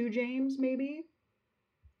house to James, maybe.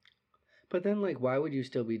 But then, like, why would you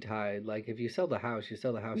still be tied? Like, if you sell the house, you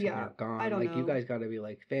sell the house and Yeah, you're gone. I don't Like, you know. guys got to be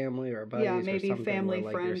like family or Yeah, buddies or maybe something where family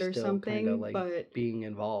like friend you're or still kind of something, like but being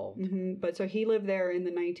involved. but so he lived there in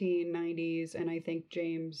the 1990s, and I think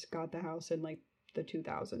James got the house in like the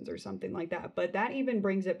 2000s or something like that. But that even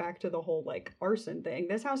brings it back to the whole like arson thing.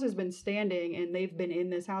 This house has been standing and they've been in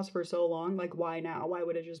this house for so long. Like, why now? Why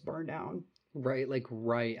would it just burn down? Right, like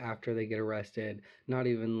right after they get arrested, not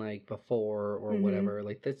even like before or Mhm. whatever.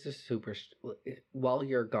 Like that's just super. While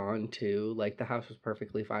you're gone too, like the house was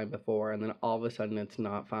perfectly fine before, and then all of a sudden it's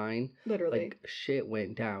not fine. Literally. Like shit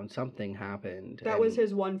went down. Something happened. That was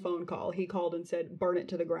his one phone call. He called and said, "Burn it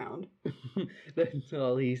to the ground." That's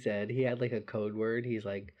all he said. He had like a code word. He's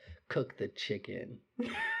like, "Cook the chicken,"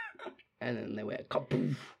 and then they went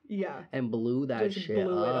kapoof. Yeah. And blew that Just shit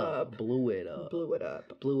blew it up. up. Blew it up. Blew it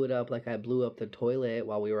up. Blew it up like I blew up the toilet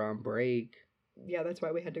while we were on break. Yeah, that's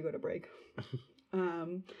why we had to go to break.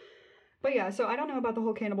 But yeah, so I don't know about the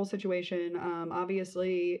whole cannibal situation.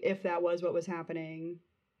 Obviously, if that was what was happening,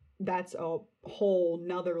 that's a whole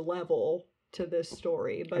nother level to this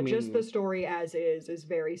story. But just the story as is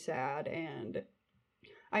very sad. And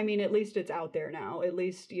I mean, at least it's out there now. At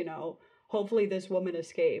least, you know, hopefully this woman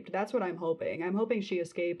escaped. That's what I'm hoping. I'm hoping she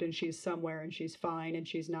escaped and she's somewhere and she's fine and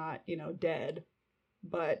she's not, you know, dead.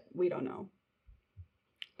 But we don't know.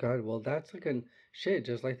 God, well, that's like a shit,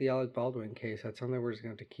 just like the Alec Baldwin case. That's something we're just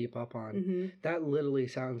going to have to keep up on. Mm-hmm. That literally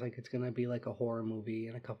sounds like it's going to be like a horror movie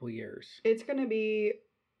in a couple years. It's going to be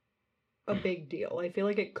a big deal. I feel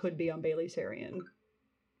like it could be on Bailey Sarian.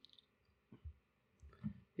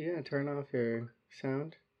 Yeah, turn off your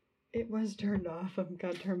sound. It was turned off. I've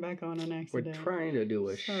got to turn back on accident. We're trying to do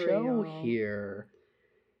a Sorry, show y'all. here.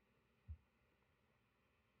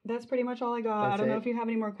 That's pretty much all I got. That's I don't know it? if you have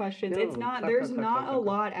any more questions. No, It's not, clap, there's clap, clap, not clap, a clap.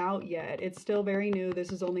 lot out yet. It's still very new.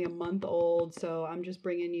 This is only a month old, so I'm just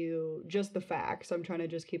bringing you just the facts. I'm trying to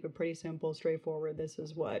just keep it pretty simple, straightforward. This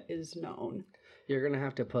is what is known. You're going to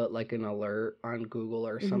have to put like an alert on Google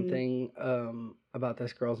or Mhm. something about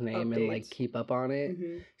this girl's name and like Updates. keep up on it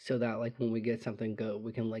hmm so that like when we get something good,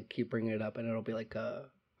 we can like keep bringing it up and it'll be like a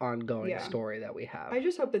ongoing Yeah. story that we have. I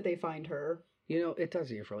just hope that they find her. You know, it does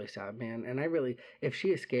get really sad, man. And I really, if she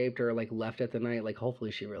escaped or like left at the night, like hopefully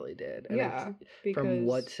she really did. And Yeah, because from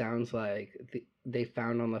what sounds like they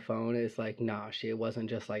found on the phone is like, nah, she wasn't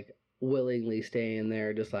just like willingly staying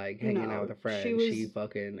there, just like hanging No, out with a friend. she was She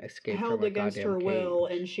fucking escaped held from a against goddamn her will,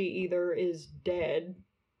 cage. and she either is dead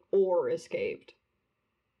or escaped.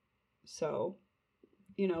 So,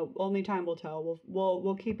 you know, only time will tell.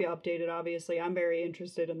 We'll keep you updated. Obviously, I'm very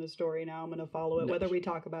interested in the story now. I'm gonna follow it, No. whether we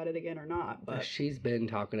talk about it again or not. But She's been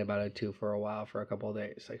talking about it too for a while, for a couple of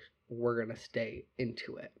days. Like, we're gonna stay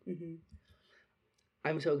into it. mhm.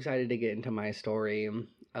 I'm so excited to get into my story.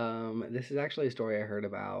 This is actually a story I heard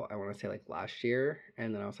about, I want to say like last year,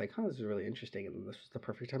 and then I was like, oh, this is really interesting, and this was the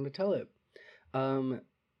perfect time to tell it.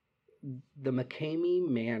 The McCamey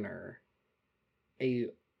Manor, a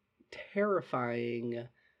terrifying,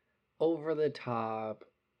 over the top,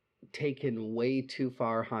 taken way too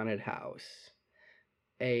far haunted house.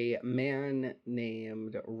 A man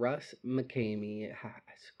named Russ McCamey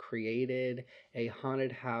has created a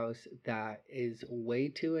haunted house that is way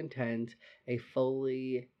too intense, a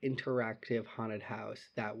fully interactive haunted house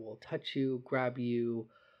that will touch you, grab you,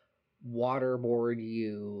 waterboard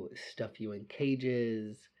you, stuff you in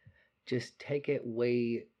cages, just take it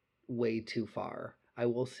way, way too far. I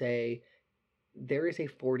will say there is a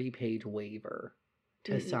 40-page waiver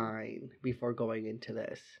to Mm-mm. sign before going into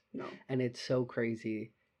this. No. And it's so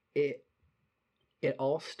crazy. It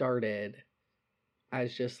all started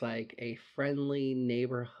as just like a friendly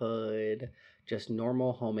neighborhood, just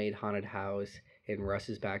normal homemade haunted house in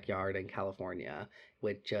Russ's backyard in California,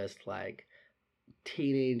 with just like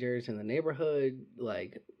teenagers in the neighborhood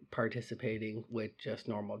like participating with just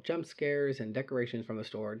normal jump scares and decorations from the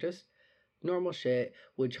store, just normal shit.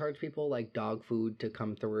 Would charge people like dog food to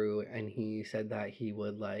come through, and he said that he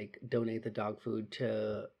would like donate the dog food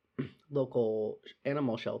to local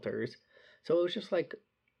animal shelters. So it was just like,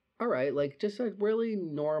 all right, like just a really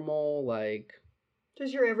normal, like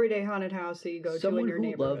Just your everyday haunted house that you go to in someone your who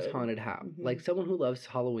neighborhood. loves haunted house, Mhm. like someone who loves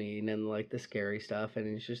Halloween and like the scary stuff,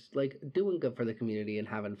 and is just like doing good for the community and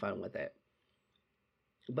having fun with it.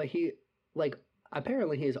 But he, like,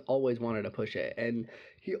 apparently he's always wanted to push it, and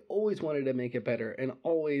he always wanted to make it better, and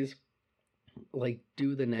always like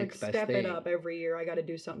do the Like next best step thing. it up every year. I got to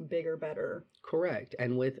do something bigger, better. Correct.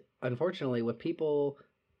 And with, unfortunately, with people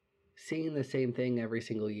seeing the same thing every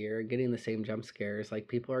single year, getting the same jump scares, like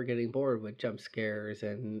people are getting bored with jump scares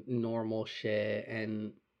and normal shit.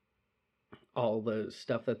 And all the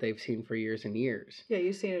stuff that they've seen for years and years. Yeah,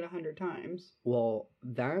 you've seen it 100 times. Well,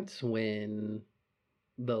 that's when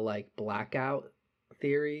the like blackout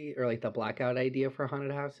theory or like the blackout idea for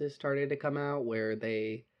haunted houses started to come out, where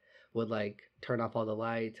they would like turn off all the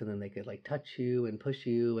lights and then they could like touch you and push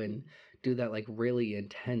you and do that like really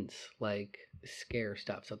intense like scare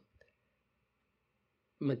stuff. So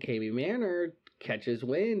McCamey Manor catches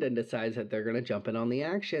wind and decides that they're gonna jump in on the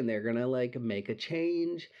action. They're gonna like make a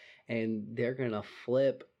change and they're gonna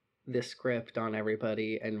flip the script on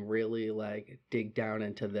everybody and really like dig down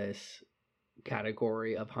into this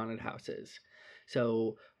category of haunted houses.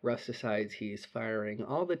 So Russ decides he's firing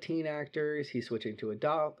all the teen actors, he's switching to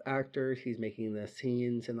adult actors, he's making the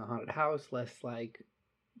scenes in the haunted house less like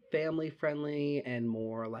family friendly and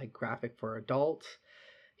more like graphic for adults.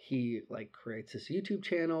 He like creates this YouTube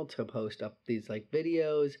channel to post up these like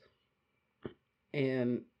videos,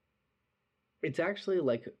 and it's actually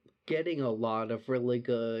like getting a lot of really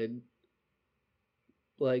good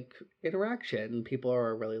like interaction. People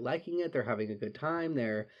are really liking it, they're having a good time,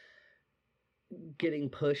 they're getting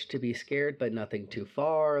pushed to be scared but nothing too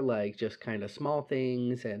far, like just kind of small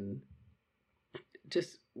things and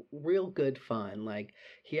just real good fun. Like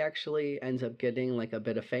he actually ends up getting like a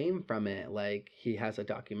bit of fame from it. Like he has a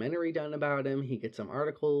documentary done about him, he gets some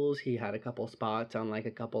articles, he had a couple spots on like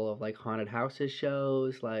a couple of like haunted houses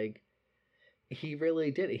shows. Like he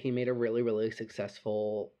really did it. He made a really really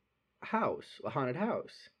successful house, a haunted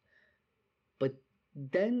house. But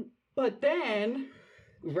then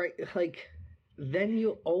right, like then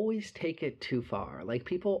you always take it too far. Like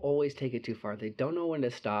people always take it too far. They don't know when to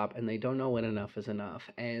stop and they don't know when enough is enough.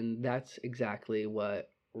 And that's exactly what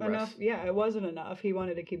Russ, yeah, it wasn't enough. He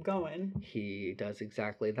wanted to keep going. He does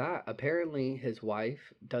exactly that. Apparently his wife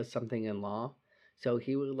does something in law. So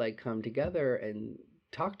he would like come together and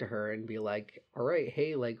talk to her and be like, "All right,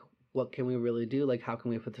 hey, like what can we really do? Like how can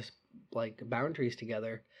we put this like boundaries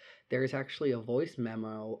together?" There's actually a voice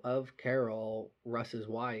memo of Carol, Russ's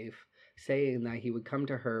wife, saying that he would come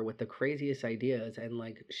to her with the craziest ideas and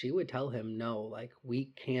like she would tell him no, like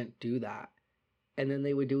we can't do that, and then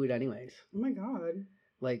they would do it anyways. Oh my god.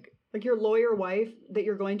 Like your lawyer wife that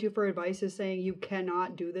you're going to for advice is saying you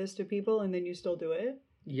cannot do this to people and then you still do it?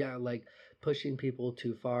 Yeah, like pushing people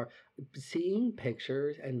too far. Seeing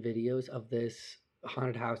pictures and videos of this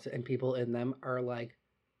haunted house and people in them are like,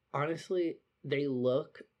 honestly, they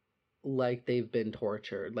look like they've been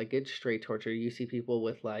tortured. Like it's straight torture. You see people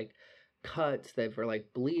with like cuts that are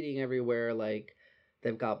like bleeding everywhere, like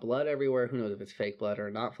they've got blood everywhere. Who knows if it's fake blood or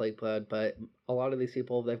not fake blood, but a lot of these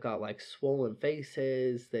people, they've got like swollen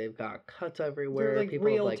faces, they've got cuts everywhere. They're like people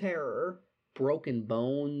real have, like, terror. Broken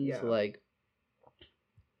bones. Yeah. Like,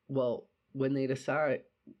 well, when they decide,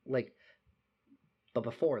 like, but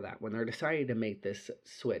before that, when they're deciding to make this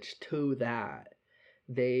switch to that,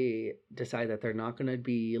 they decide that they're not going to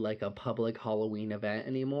be like a public Halloween event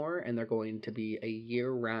anymore, and they're going to be a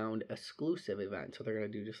year-round exclusive event. So they're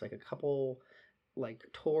going to do just like a couple like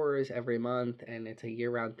tours every month, and it's a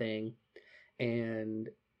year-round thing. And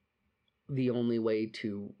the only way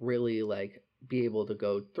to really like be able to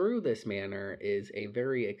go through this manor is a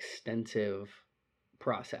very extensive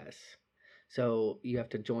process. So you have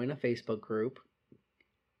to join a Facebook group,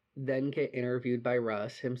 then get interviewed by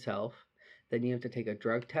Russ himself. Then you have to take a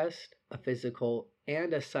drug test, a physical,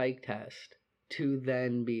 and a psych test to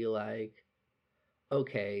then be like,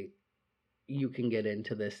 okay, you can get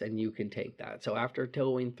into this and you can take that. So after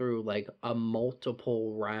going through like a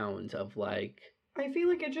multiple rounds of like... I feel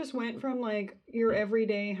like it just went from like your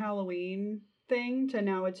everyday Halloween thing to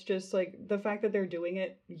now it's just like the fact that they're doing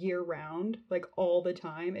it year round, like all the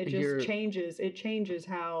time. It just changes. It changes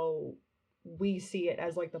how we see it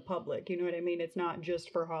as like the public, you know what I mean? It's not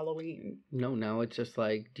just for Halloween. No, it's just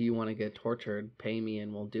like, do you want to get tortured? Pay me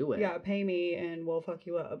and we'll do it. Yeah, pay me and we'll fuck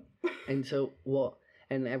you up. And so, well,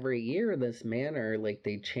 and every year this manor, like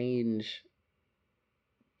they change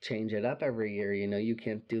it up every year. You know, you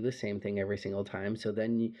can't do the same thing every single time. So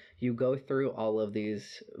then you go through all of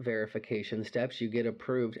these verification steps, you get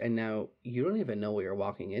approved, and now you don't even know what you're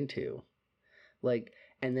walking into. Like,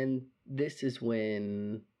 and then this is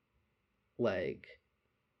when like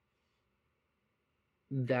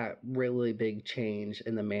that really big change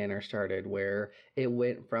in the manor started, where it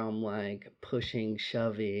went from like pushing,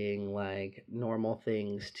 shoving, like normal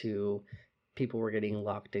things to people were getting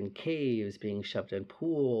locked in caves, being shoved in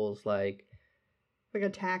pools, like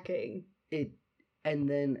attacking it. And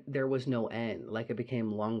then there was no end. Like it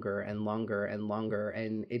became longer and longer and longer,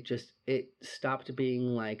 and it stopped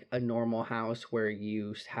being like a normal house where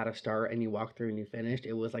you had a start and you walked through and you finished.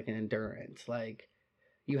 It was like an endurance. Like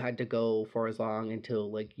you had to go for as long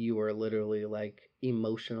until like you were literally like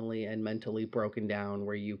emotionally and mentally broken down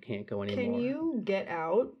where you can't go Can anymore. you get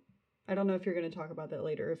out? I don't know if you're going to talk about that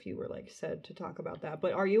later, if you were like said to talk about that,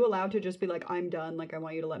 but are you allowed to just be like, I'm done, like I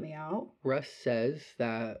want you to let me out? Russ says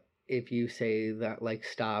that if you say that like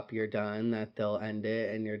stop, you're done, that they'll end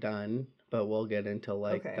it and you're done. But we'll get into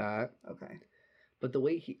like Okay. that. Okay. But the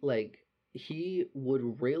way he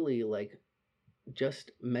would really like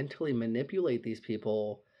just mentally manipulate these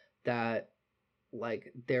people that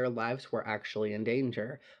like their lives were actually in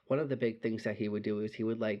danger. One of the big things that he would do is he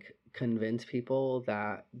would like convince people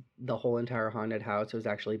that the whole entire haunted house was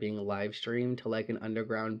actually being live streamed to like an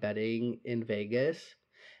underground betting in Vegas,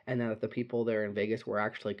 and that the people there in Vegas were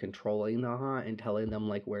actually controlling the haunt and telling them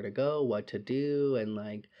like where to go, what to do, and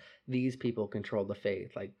like these people controlled the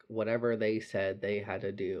faith. Like whatever they said they had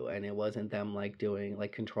to do, and it wasn't them like doing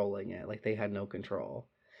like controlling it. Like they had no control.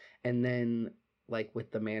 And then like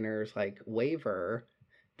with the Manners like waiver,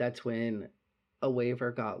 that's when a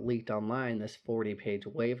waiver got leaked online, this 40-page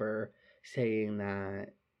waiver saying that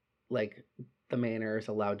like the Manor is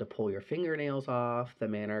allowed to pull your fingernails off. The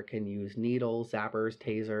Manor can use needles, zappers,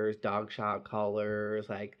 tasers, dog shot collars.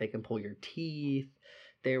 Like they can pull your teeth.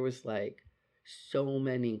 There was like so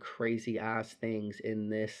many crazy ass things in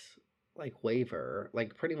this like waiver.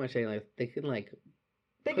 Like pretty much saying like they can like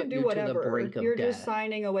They put can do you to the whatever. brink of You're death. just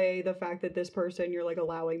signing away the fact that this person, you're like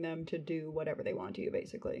allowing them to do whatever they want to you,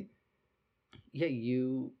 basically. Yeah,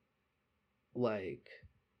 you like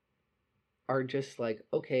are just like,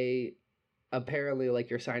 okay, apparently like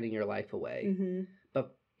you're signing your life away. Mm-hmm.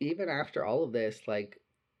 But even after all of this, like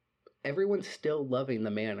everyone's still loving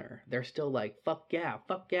the Manor. They're still like, fuck yeah,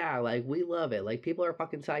 like we love it. Like people are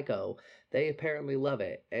fucking psycho. They apparently love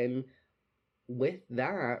it. And with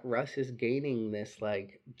that, Russ is gaining this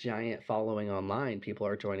like giant following online. People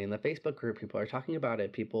are joining the Facebook group, people are talking about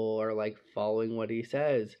it, people are like following what he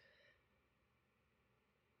says.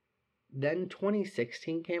 Then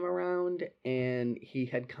 2016 came around and he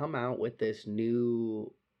had come out with this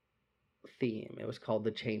new theme. It was called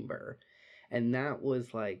The Chamber. And that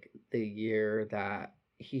was like the year that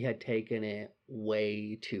he had taken it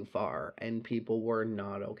way too far and people were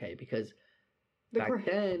not okay because back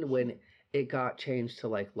then when it got changed to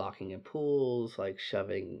like locking in pools, like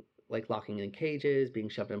shoving, like locking in cages, being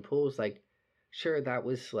shoved in pools, like sure that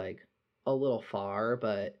was like a little far,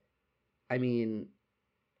 but I mean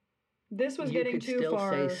this was you getting could too still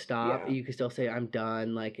far. say stop. Yeah. You could still say I'm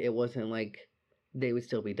done. Like it wasn't like they would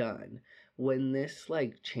still be done. When this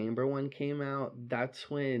like chamber one came out, that's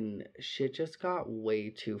when shit just got way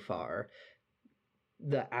too far.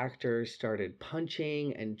 The actors started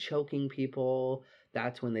punching and choking people.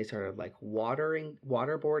 That's when they started like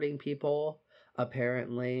waterboarding people.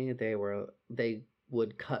 Apparently, they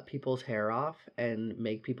would cut people's hair off and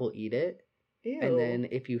make people eat it. Ew. And then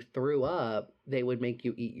if you threw up, they would make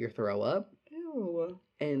you eat your throw up. Ew.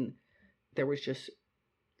 And there was just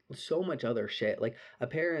so much other shit. Like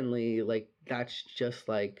apparently, like that's just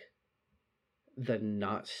like the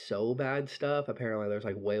not so bad stuff. Apparently, there's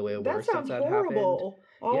like way worse That stuff sounds that horrible.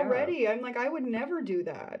 happened. Already, Yeah. I'm like, I would never do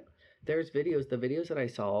that. There's videos. The videos that I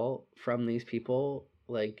saw from these people,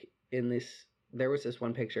 like in this, there was this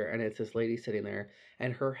one picture, and it's this lady sitting there,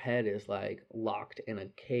 and her head is like locked in a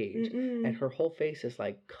cage, and her whole face is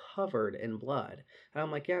like covered in blood. And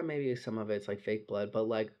I'm like, yeah, maybe some of it's like fake blood, but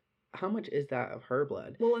like, how much is that of her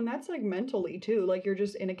blood? Well, and that's like mentally too. Like you're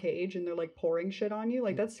just in a cage and they're like pouring shit on you.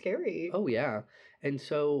 Like that's scary. Oh yeah. And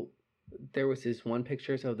so there was this one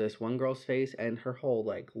pictures of this one girl's face and her whole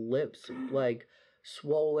like lips like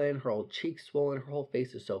swollen, her whole cheeks swollen, her whole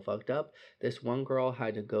face is so fucked up. This one girl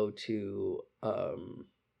had to go to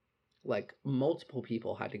like multiple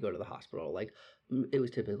people had to go to the hospital. Like it was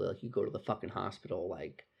typically like you go to the fucking hospital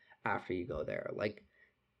like after you go there. Like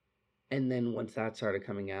and then once that started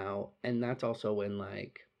coming out, and that's also when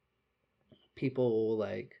like people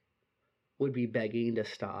like would be begging to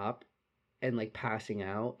stop and like passing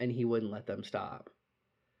out and he wouldn't let them stop.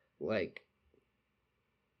 Like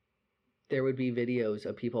there would be videos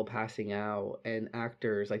of people passing out and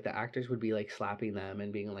actors, like the actors would be like slapping them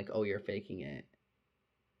and being like, "Oh, you're faking it."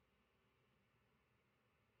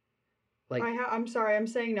 Like I'm sorry, I'm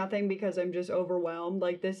saying nothing because I'm just overwhelmed.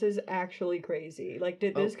 Like this is actually crazy. Like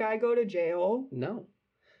did this guy go to jail? No.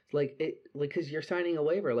 Like it like because you're signing a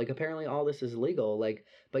waiver, like apparently all this is legal, like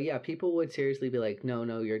but yeah, people would seriously be like, no,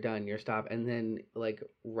 you're done, you're stop, and then like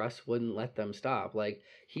Russ wouldn't let them stop. Like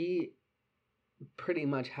he pretty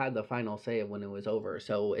much had the final say of when it was over.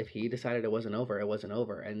 So if he decided it wasn't over, it wasn't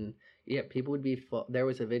over. And yeah, people would be there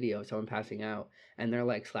was a video of someone passing out and they're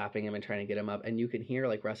like slapping him and trying to get him up, and you can hear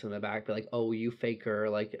like Russ in the back be like, "Oh, you faker,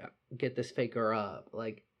 like get this faker up."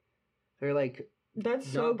 Like they're like That's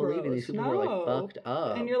not so believing these gross. people were like No. fucked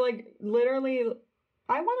up. And you're like, literally,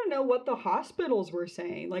 I want to know what the hospitals were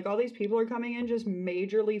saying. Like, all these people are coming in just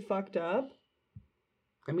majorly fucked up.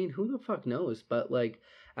 I mean, who the fuck knows? But like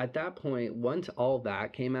at that point, once all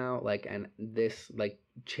that came out, like, and this like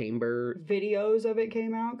chamber, Videos of it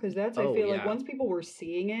came out, because that's, I Oh, feel like, yeah. once people were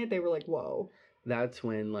seeing it, they were like, whoa. that's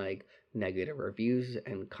when like negative reviews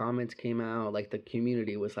and comments came out. Like the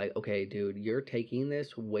community was like, okay, dude, you're taking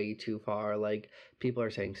this way too far. Like people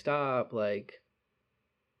are saying stop. Like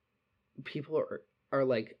people are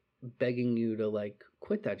like begging you to like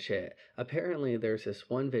quit that shit. Apparently there's this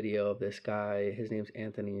one video of this guy, his name's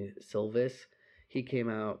Anthony Silvis. He came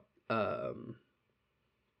out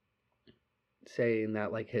saying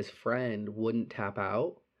that like his friend wouldn't tap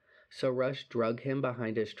out. So Rush drug him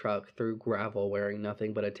behind his truck through gravel wearing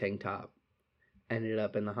nothing but a tank top. Ended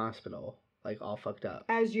up in the hospital, like all fucked up.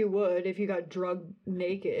 As you would if you got drugged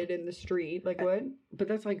naked in the street. Like, what? But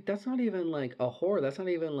that's not even like a horror. That's not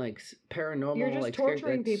even like paranormal. You're just like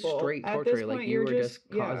torturing that's people. Straight At torture. this Like point, you you're were just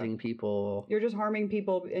yeah. causing people. You're just harming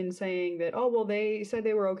people in saying that, oh, well, they said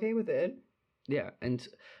they were okay with it. Yeah, and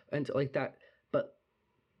like that. But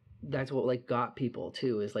that's what like got people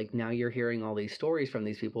too. Is like now you're hearing all these stories from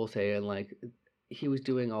these people saying like he was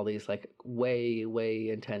doing all these like way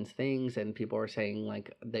intense things, and people are saying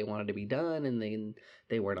like they wanted to be done and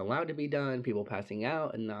they weren't allowed to be done. People passing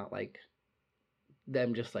out and not like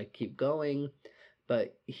them just like keep going.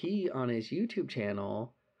 But he on his YouTube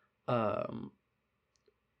channel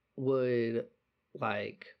would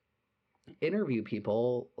like interview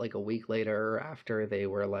people like a week later after they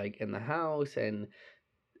were like in the house, and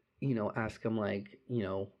ask them like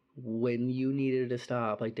when you needed to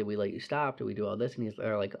stop, like did we let you stop, did we do all this, and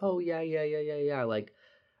they're like, oh yeah, like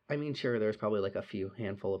I mean sure there's probably like a few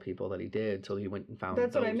handful of people that he did, so he went and found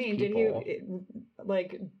That's what I mean. people. Did he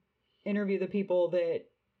like interview the people that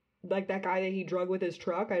like that guy that he drug with his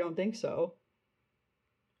truck? I don't think so.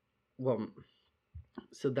 Well,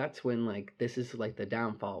 so that's when like this is like the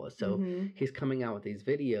downfall. So he's coming out with these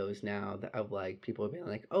videos now of like people being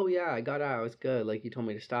like, oh yeah, I got out, I was good, like you told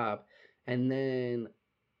me to stop. And then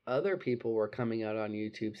other people were coming out on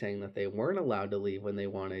YouTube saying that they weren't allowed to leave when they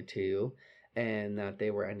wanted to, and that they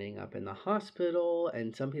were ending up in the hospital.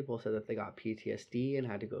 And some people said that they got PTSD and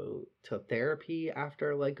had to go to therapy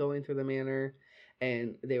after like going through the manor,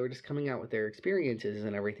 and they were just coming out with their experiences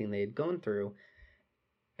and everything they had gone through.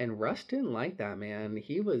 And Russ didn't like that, man.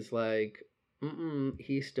 He was like,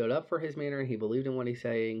 he stood up for his manor, he believed in what he's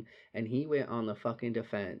saying, and he went on the fucking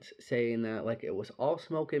defense, saying that like it was all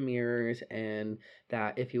smoke and mirrors, and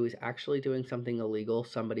that if he was actually doing something illegal,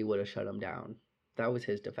 somebody would have shut him down. That was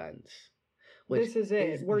his defense. This is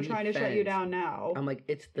it. We're trying to shut you down now. I'm like,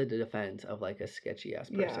 it's the defense of like a sketchy ass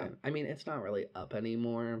person. Yeah. I mean, it's not really up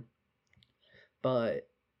anymore, but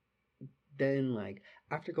then like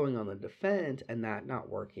after going on the defense and that not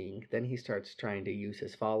working, then he starts trying to use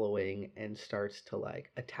his following and starts to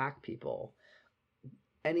like attack people.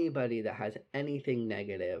 Anybody that has anything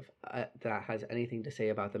negative, that has anything to say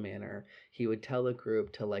about the manor, he would tell the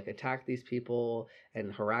group to like attack these people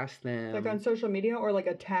and harass them. Like on social media, or like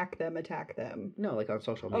attack them? No, like on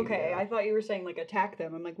social media. Okay, I thought you were saying like attack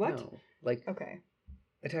them. I'm like, what? No, like okay,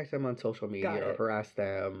 attack them on social media or harass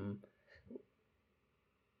them.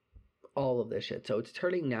 All of this shit. So it's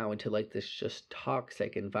turning now into like this just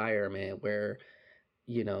toxic environment where,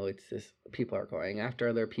 it's this, people are going after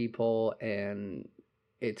other people, and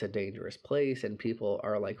it's a dangerous place, and people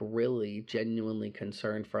are like really genuinely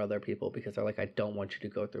concerned for other people because they're like, I don't want you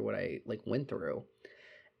to go through what I like went through.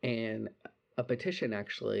 And a petition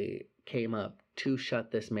actually came up to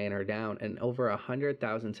shut this manor down, and over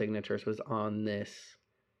 100,000 signatures was on this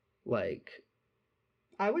like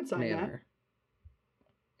I would sign manor. That.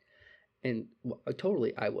 And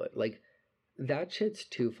totally, I would. Like, that shit's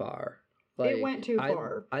too far. Like, it went too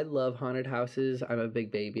far. I love haunted houses. I'm a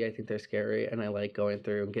big baby. I think they're scary, and I like going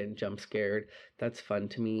through and getting jump scared. That's fun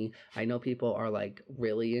to me. I know people are, like,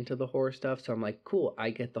 really into the horror stuff, so I'm like, cool,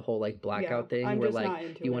 I get the whole, like, blackout thing where,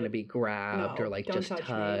 like, you want to be grabbed or, like, just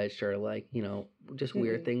touched or, like, just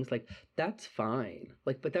weird things. Like, that's fine.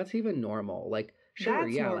 Like, but that's even normal. Like, sure,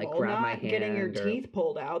 that's yeah, normal. like grab not my hand. Getting your teeth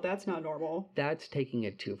pulled out, that's not normal. That's taking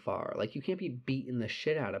it too far. Like, you can't be beating the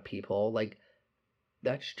shit out of people. Like,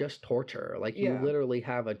 that's just torture. Like, you Yeah. literally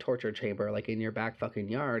have a torture chamber, like, in your back fucking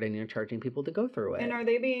yard, and you're charging people to go through it. And are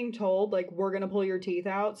they being told, like, we're going to pull your teeth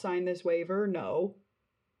out, sign this waiver? No.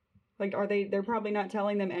 Like, they're probably not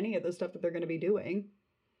telling them any of the stuff that they're going to be doing.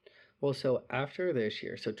 Well, so after this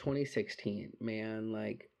year, so 2016, man,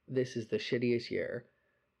 like, this is the shittiest year.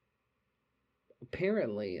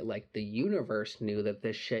 Apparently, like, the universe knew that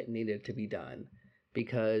this shit needed to be done,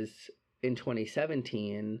 because in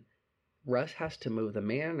 2017, Russ has to move the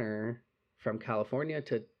manor from California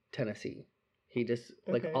to Tennessee. He just,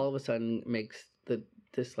 like, Okay. all of a sudden makes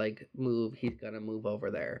this like move. He's gonna move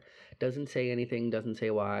over there. Doesn't say anything, doesn't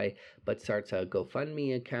say why, but starts a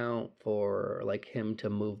GoFundMe account for, like, him to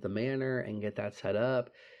move the manor and get that set up.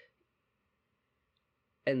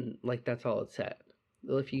 And, like, that's all it said.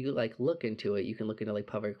 Well, if you, like, look into it, you can look into, like,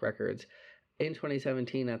 public records. In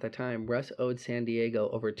 2017, at the time, Russ owed San Diego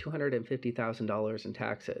over $250,000 in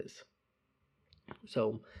taxes.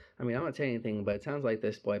 So, I mean, I'm not saying anything, but it sounds like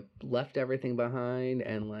this boy left everything behind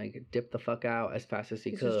and, like, dipped the fuck out as fast as he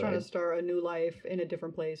He's could. just trying to start a new life in a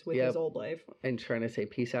different place with his old life. And trying to say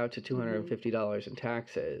peace out to $250 in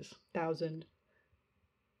taxes. $1,000.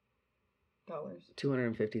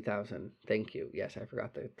 $250,000. Thank you. Yes, I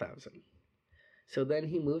forgot the 1,000. So then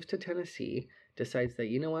he moves to Tennessee, decides that,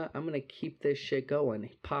 you know what, I'm going to keep this shit going.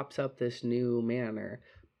 He pops up this new manor,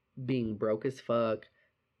 being broke as fuck,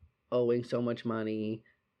 owing so much money,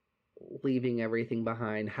 leaving everything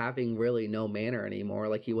behind, having really no manor anymore,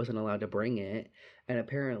 like he wasn't allowed to bring it. And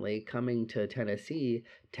apparently coming to Tennessee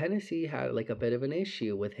had, like, a bit of an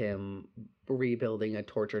issue with him rebuilding a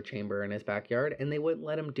torture chamber in his backyard, and they wouldn't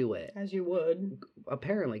let him do it. As you would.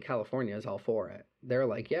 Apparently California is all for it. They're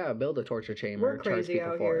like, yeah, build a torture chamber. We're crazy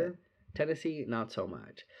out here. Tennessee, not so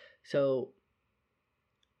much. So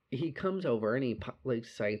he comes over and he, like,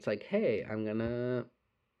 cites, like, hey,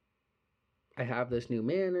 I have this new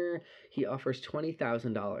manor. He offers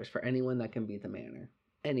 $20,000 for anyone that can beat the manor.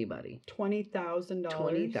 Anybody. $20,000.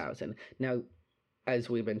 $20,000. Now, as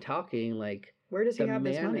we've been talking, like, where does he have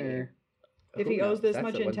this money? If he owes this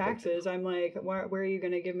much in taxes, I'm like, where are you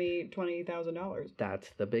going to give me $20,000? That's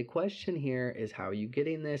the big question here, is how are you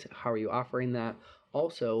getting this? How are you offering that?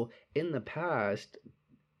 Also, in the past,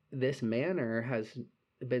 this manor has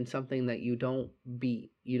been something that you don't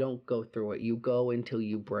beat. You don't go through it. You go until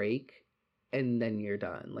you break, and then you're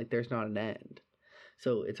done. Like, there's not an end.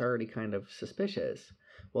 So it's already kind of suspicious.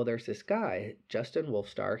 Well, there's this guy, Justin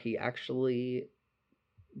Wolfstar. He actually,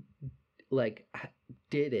 like,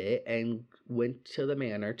 did it and went to the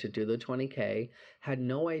manor to do the $20K. Had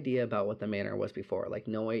no idea about what the manor was before. Like,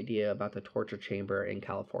 no idea about the torture chamber in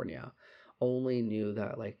California. Only knew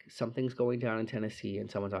that, like, something's going down in Tennessee and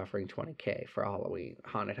someone's offering $20K for a Halloween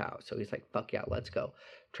haunted house. So he's like, fuck yeah, let's go.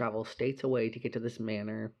 Travel states away to get to this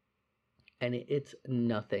manor. And it's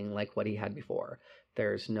nothing like what he had before.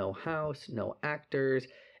 There's no house, no actors.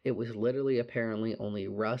 It was literally, apparently, only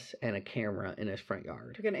Russ and a camera in his front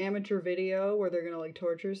yard. Like an amateur video where they're going to, like,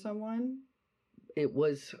 torture someone? It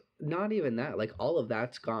was not even that. Like, all of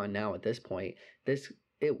that's gone now at this point.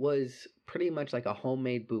 It was pretty much like a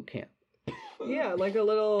homemade boot camp. Yeah, like a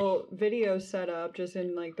little video set up just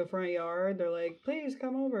in, like, the front yard. They're like, please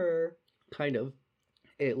come over. Kind of.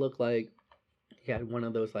 It looked like he had one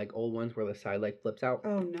of those, like, old ones where the side, like, flips out.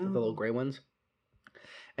 Oh, no. The little gray ones.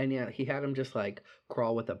 And yeah, he had him just, like,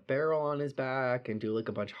 crawl with a barrel on his back and do, like,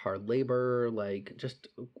 a bunch of hard labor, like, just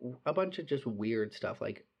a bunch of just weird stuff.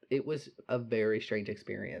 Like, it was a very strange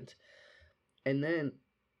experience. And then,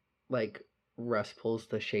 like, Russ pulls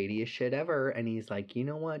the shadiest shit ever, and he's like, you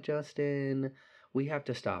know what, Justin? We have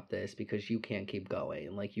to stop this because you can't keep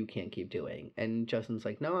going. Like, you can't keep doing. And Justin's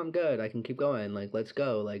like, no, I'm good. I can keep going. Like, let's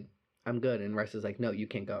go. Like, I'm good. And Russ is like, no, you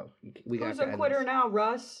can't go. We got to end this. Who's a quitter now,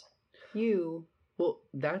 Russ? You. Well,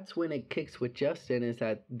 that's when it kicks with Justin, is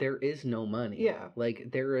that there is no money. Yeah.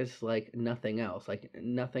 Like, there is, like, nothing else. Like,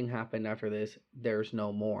 nothing happened after this. There's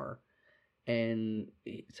no more. And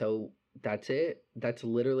so that's it. That's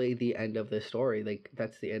literally the end of this story. Like,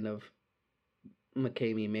 that's the end of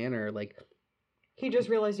McCamey Manor. Like, he just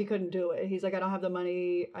realized he couldn't do it. He's like, I don't have the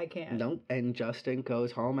money. I can't. Nope. And Justin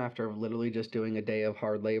goes home after literally just doing a day of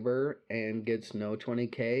hard labor and gets no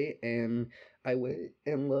 $20K. And I went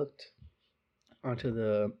and looked onto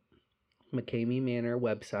the McCamey Manor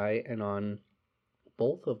website and on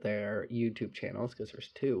both of their YouTube channels, because there's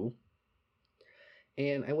two.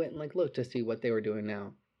 And I went and, like, looked to see what they were doing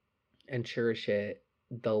now. And sure as shit,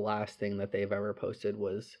 the last thing that they've ever posted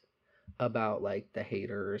was about, like, the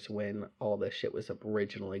haters when all this shit was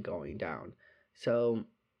originally going down. So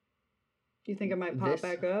you think it might pop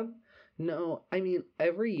back up? No, I mean,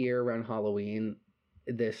 every year around Halloween,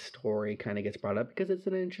 this story kind of gets brought up because it's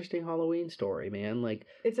an interesting Halloween story, man. Like,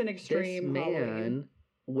 It's an this extreme Halloween. man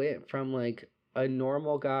went from like a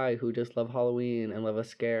normal guy who just loved Halloween and loved a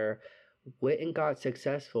scare, went and got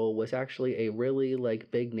successful, was actually a really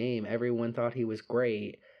like big name. Everyone thought he was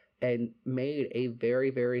great, and made a very,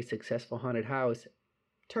 very successful haunted house,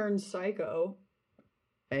 Turns psycho.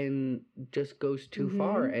 and just goes too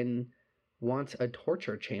far Mhm. and wants a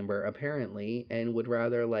torture chamber apparently, and would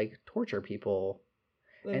rather like torture people.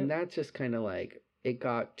 And that's just kind of like, it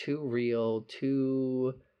got too real,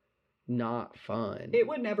 too not fun. It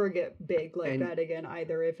would never get big like And- that again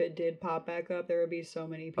either. If it did pop back up, there would be so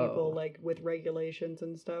many people Oh. like with regulations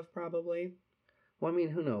and stuff probably. Well, I mean,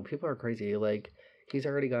 who knows? People are crazy. Like, he's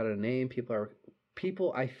already got a name.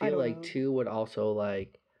 People, I feel don't like, know. too, would also,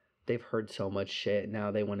 like, they've heard so much shit.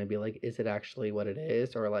 Now they want to be like, is it actually what it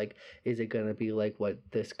is? Or, like, is it going to be like what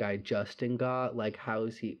this guy Justin got? Like, how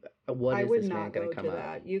is he, what I is would this man not going go to come to up?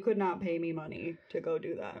 that. You could not pay me money to go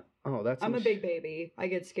do that. Oh, that's I'm some a big baby. I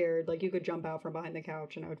get scared. Like you could jump out from behind the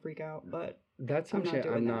couch and I would freak out. But That's some I'm not shit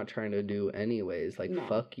doing I'm that. not trying to do anyways. Like, No.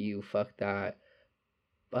 fuck you, fuck that.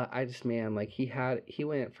 But I just, man, like, he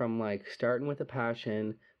went from, like, starting with a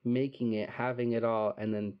passion, making it, having it all,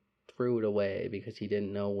 and then threw it away because he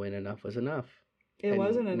didn't know when enough was enough. it And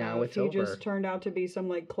wasn't now enough. it's He over. just turned out to be some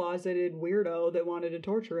like closeted weirdo that wanted to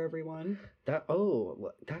torture everyone.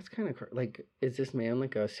 That's kind of, like, is this man,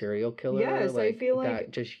 like, a serial killer? Yes, I like, feel like-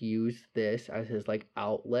 that just used this as his, like,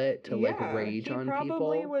 outlet to, like, rage on he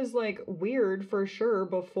probably people. was like weird for sure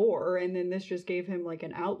before, and then this just gave him like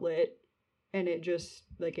an outlet, and it just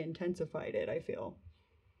like intensified it. I feel.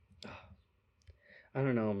 I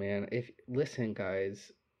don't know, man. Listen,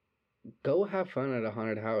 guys, go have fun at a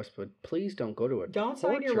haunted house, but please don't go to a Don't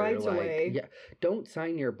sign your torture, rights like, away. Yeah, don't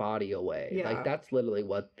sign your body away. Yeah. Like, that's literally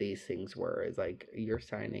what these things were. Is like, you're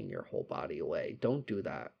signing your whole body away. Don't do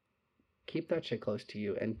that. Keep that shit close to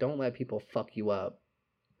you, and don't let people fuck you up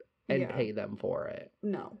and Yeah. pay them for it.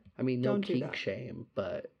 No. I mean, no Don't do kink that. shame,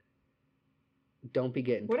 but don't be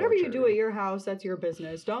getting Whatever you do tortured. at your house, that's your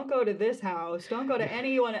business. Don't go to this house. Don't go to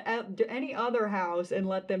any other house and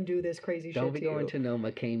let them do this crazy Don't shit be to going you. to no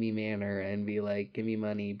McCamey Manor and be like, give me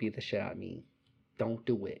money, beat the shit out of me. Don't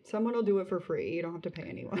do it. Someone will do it for free. You don't have to pay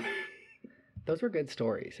anyone. Those were good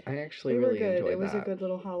stories. I actually They were really good. enjoyed It was that. a good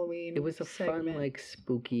little Halloween. It was a segment. fun, like,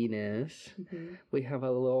 spookiness. Mhm. We have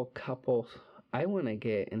a little couple. I want to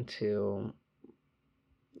get into.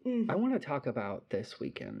 I want to talk about this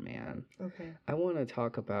weekend, man. Okay. I want to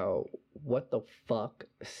talk about what the fuck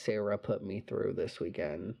Sarah put me through this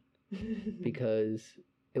weekend, because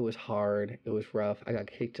it was hard. It was rough. I got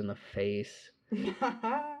kicked in the face.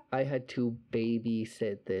 I had to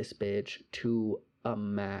babysit this bitch to a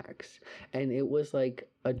max. And it was like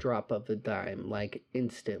a drop of the dime. Like,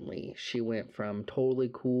 instantly. She went from totally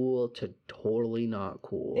cool to totally not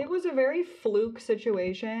cool. It was a very fluke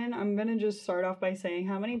situation. I'm going to just start off by saying,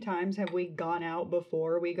 how many times have we gone out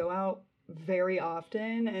before? We go out very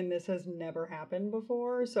often, and this has never happened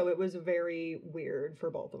before. So it was very weird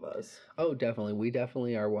for both of us. Oh, definitely. We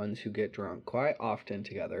definitely are ones who get drunk quite often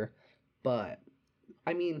together. But,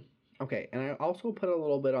 I mean, okay. And I also put a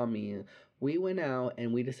little bit on me. We went out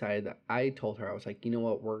and we decided that I told her, I was like, you know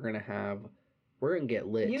what? We're going to get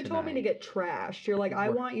lit You told me to tonight. get trashed. You're like, I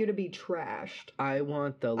We're- want you to be trashed. I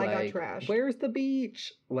want the, I got like, trashed. where's the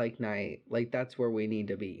beach? Like, night. Like, that's where we need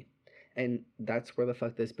to be. And that's where the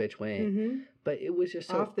fuck this bitch went. Mm-hmm. But it was just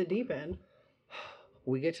so. Off the deep end.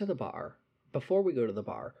 We get to the bar. Before we go to the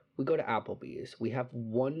bar, we go to Applebee's. We have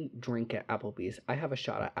one drink at Applebee's. I have a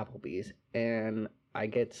shot at Applebee's. And I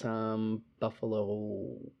get some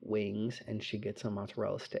buffalo wings. And she gets some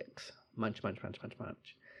mozzarella sticks. Munch, munch, munch, munch,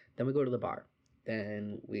 munch. Then we go to the bar.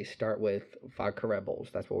 Then we start with vodka Red Bulls.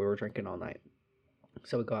 That's what we were drinking all night.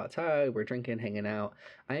 So we go outside. We're drinking, hanging out.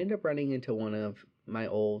 I end up running into one of my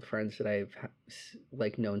old friends that I've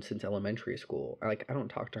like known since elementary school. I don't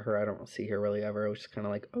talk to her. I don't see her really ever. It was just kind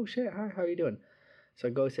of like, oh shit, hi, how are you doing? So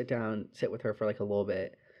I go sit with her for like a little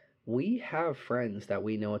bit. We have friends that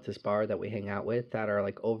we know at this bar that we hang out with that are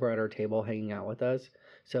like over at our table hanging out with us.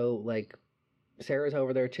 So like Sarah's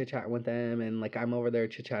over there chit-chatting with them, and like I'm over there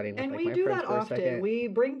chit-chatting with And like we my do friends that for a often. second. We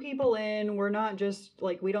bring people in. We're not just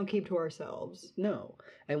like, we don't keep to ourselves. No.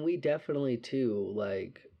 And we definitely too,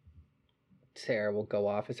 like, Sarah will go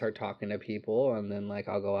off and start talking to people, and then like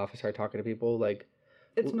I'll go off and start talking to people. Like,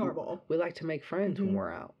 It's normal. we like to make friends when Mhm.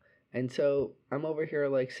 we're out. And so I'm over here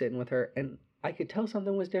like sitting with her, and I could tell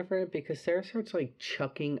something was different because Sarah starts like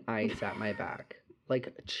chucking ice at my back.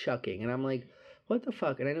 Like chucking. And I'm like, what the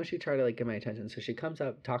fuck? And I know she tried to like get my attention. So she comes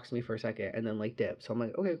up, talks to me for a second, and then like dips. So I'm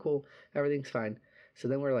like, okay, cool. Everything's fine. So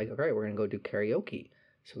then we're like, okay, we're gonna go do karaoke.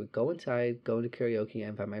 So we go inside, go into karaoke, I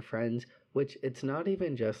invite my friends, which it's not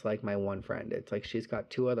even just like my one friend. It's like she's got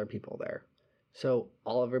 2 other people there. So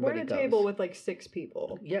We're everybody at a goes. table with like 6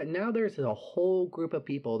 people. Yeah, now there's a whole group of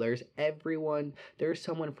people. There's everyone. There's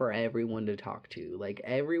someone for everyone to talk to. Like,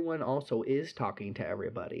 everyone also is talking to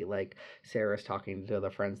everybody. Like, Sarah's talking to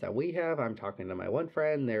the friends that we have. I'm talking to my one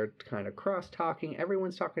friend. They're kind of cross talking.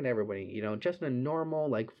 Everyone's talking to everybody, you know, just a normal,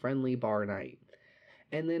 like, friendly bar night.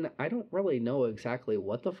 And then I don't really know exactly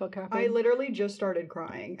what the fuck happened. I literally just started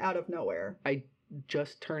crying out of nowhere. I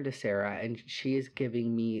just turned to Sarah and she is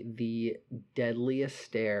giving me the deadliest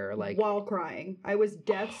stare, like, while crying. I was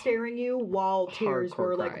death staring you while tears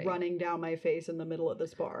were like crying. running down my face in the middle of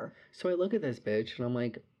this bar. So I look at this bitch and I'm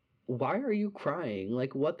like, why are you crying?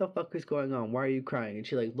 Like, what the fuck is going on? Why are you crying? And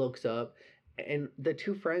she like looks up, and the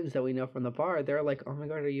 2 friends that we know from the bar, they're like, oh my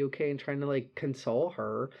god, are you okay? And trying to like console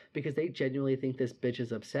her because they genuinely think this bitch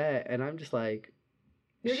is upset. And I'm just like,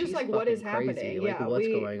 you're just she's like, what is fucking crazy. happening? Like, Yeah, what's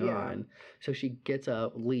going on? So she gets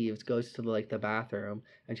up, leaves, goes to the bathroom,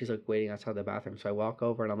 and she's like waiting outside the bathroom. So I walk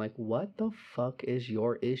over and I'm like, what the fuck is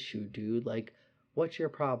your issue, dude? Like, what's your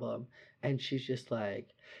problem? And she's just like,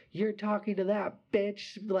 you're talking to that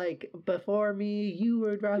bitch like before me. You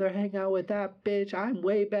would rather hang out with that bitch. I'm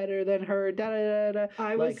way better than her. Da da da da.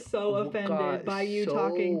 I was like, so offended by you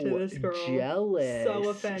talking to this girl. Jealous. So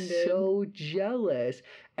offended. So jealous.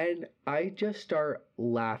 And I just start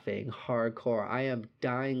laughing hardcore. I am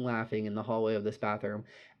dying laughing in the hallway of this bathroom.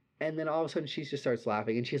 And then all of a sudden she just starts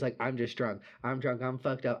laughing and she's like, I'm just drunk. I'm drunk. I'm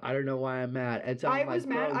fucked up. I don't know why I'm mad. And so I was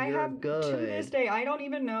mad. I have good. To this day, I don't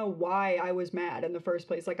even know why I was mad in the first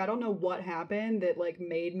place. Like, I don't know what happened that like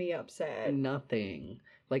made me upset. Nothing.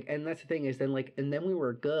 Like, and that's the thing is then like, and then we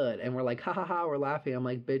were good and we're like, ha ha ha, we're laughing. I'm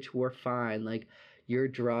like, bitch, we're fine. Like, you're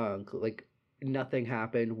drunk. Like, nothing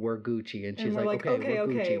happened. We're Gucci. And she's we're like, okay, we're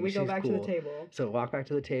Gucci. we go back cool. to the table. So walk back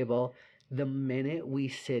to the table. The minute we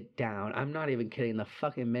sit down, I'm not even kidding, the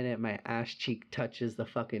fucking minute my ass cheek touches the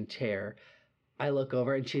fucking chair, I look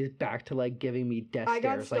over and she's back to like giving me death stares. I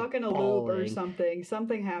got stuck like, in a loop or something.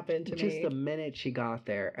 Something happened to me. Just the minute she got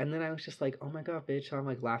there. And then I was just like, oh my god, bitch. So I'm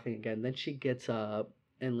like laughing again. Then she gets up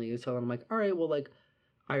and leaves. So I'm like, all right, well, like,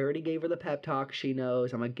 I already gave her the pep talk. She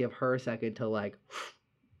knows. I'm going to give her a second to like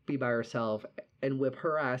be by herself and whip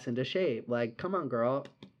her ass into shape. Like, come on, girl.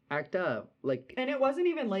 Act up. Like, and it wasn't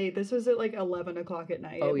even late. This was at like 11 o'clock at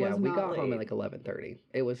night. Oh, it yeah. was We not got late. home at like 11:30.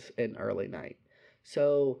 It was an early night.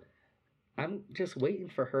 So I'm just waiting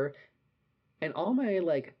for her. And all my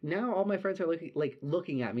all my friends are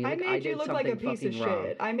looking at me like I did something fucking wrong. I made you look like a piece of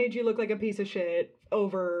shit. I made you look like a piece of shit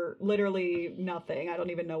over literally nothing. I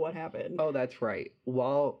don't even know what happened. Oh, that's right.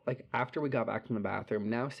 While after we got back from the bathroom,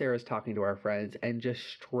 now Sarah's talking to our friends and just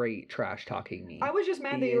straight trash talking me. I was just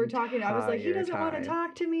mad that you were talking. I was like, he doesn't want to time.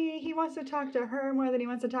 talk to me. He wants to talk to her more than he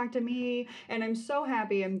wants to talk to me. And I'm so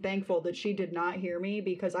happy and thankful that she did not hear me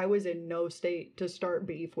because I was in no state to start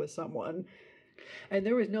beef with someone. And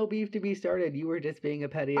there was no beef to be started. You were just being a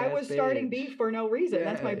petty ass I was bitch. starting beef for no reason. Yes.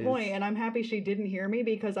 That's my point. And I'm happy she didn't hear me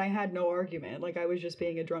because I had no argument. Like, I was just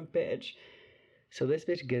being a drunk bitch. So this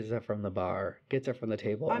bitch gets up from the bar, gets up from the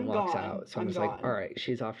table, and walks out. So I'm just like, all right,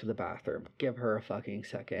 she's off to the bathroom. Give her a fucking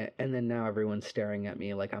second. And then now everyone's staring at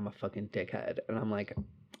me like I'm a fucking dickhead. And I'm like,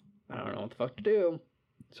 I don't know what the fuck to do.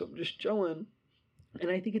 So I'm just chilling. And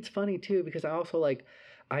I think it's funny, too, because I also,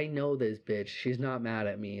 I know this bitch. She's not mad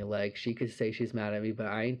at me. Like, she could say she's mad at me, but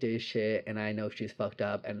I ain't did shit, and I know she's fucked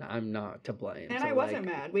up, and I'm not to blame. And so, I wasn't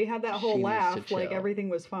mad. We had that whole laugh. Like, everything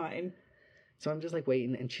was fine. So I'm just,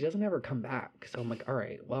 waiting, and she doesn't ever come back. So I'm like, all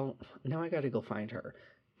right, well, now I gotta go find her.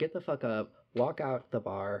 Get the fuck up, walk out the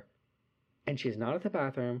bar, and she's not at the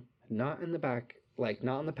bathroom, not in the back,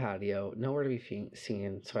 not on the patio, nowhere to be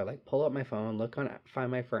seen. So I, pull up my phone, find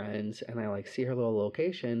my friends, and I, see her little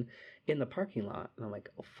location in the parking lot. And I'm like,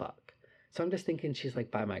 oh, fuck. So I'm just thinking she's,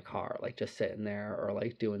 by my car, just sitting there or,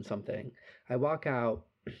 doing something. I walk out.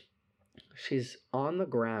 She's on the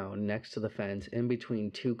ground next to the fence in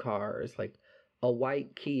between 2 cars, a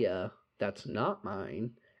white Kia that's not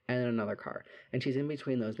mine and another car. And she's in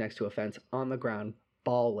between those next to a fence on the ground,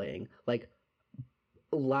 bawling,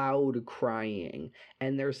 loud crying,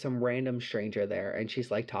 and there's some random stranger there, and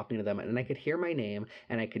she's talking to them, and I could hear my name,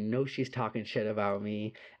 and I could know she's talking shit about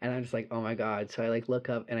me, and I'm just like, oh my god. So I look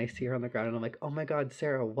up and I see her on the ground, and I'm like, oh my god,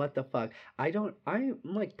 Sarah, what the fuck? I'm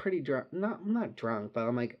pretty drunk. I'm not drunk, but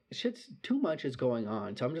I'm shit's too much is going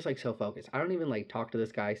on. So I'm just so focused. I don't even talk to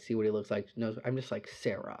this guy, see what he looks like. No, I'm just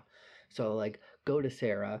Sarah. So go to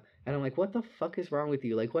Sarah, and I'm like, what the fuck is wrong with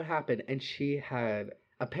you? What happened? And she had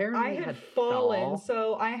apparently I had fallen.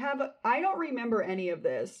 So I don't remember any of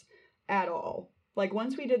this at all. Like,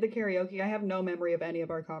 once we did the karaoke, I have no memory of any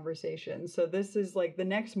of our conversations. So this is like the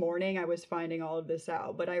next morning I was finding all of this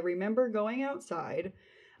out. But I remember going outside.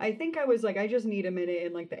 I think I was like, I just need a minute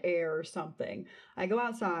in like the air or something. I go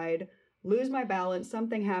outside, lose my balance,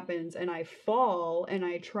 something happens, and I fall and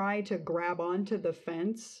I try to grab onto the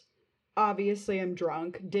fence. Obviously, I'm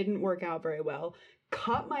drunk, didn't work out very well.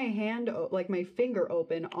 Cut my hand, like my finger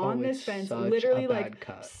open on Oh, this it's fence, such literally a like bad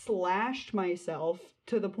cut. slashed myself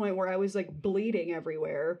to the point where I was like bleeding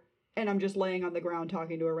everywhere. And I'm just laying on the ground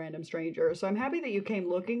talking to a random stranger. So I'm happy that you came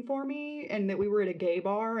looking for me and that we were at a gay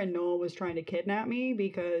bar and no one was trying to kidnap me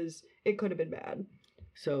because it could have been bad.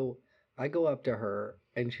 So I go up to her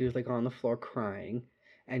and she was like on the floor crying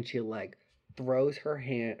and she like throws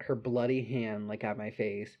her bloody hand like at my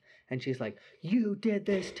face and she's like, "You did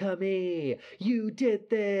this to me. You did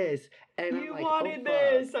this." And I'm You like, wanted "Oh,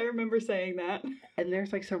 this. fuck." I remember saying that. And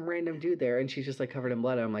there's like some random dude there and she's just like covered in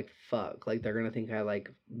blood. And I'm like, "Fuck." Like they're going to think I like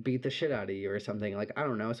beat the shit out of you or something. Like, I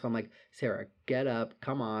don't know. So I'm like, "Sarah, get up.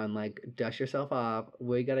 Come on. Like dust yourself off.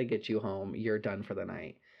 We got to get you home. You're done for the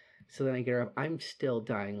night." So then I get her up. I'm still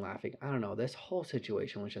dying laughing. I don't know. This whole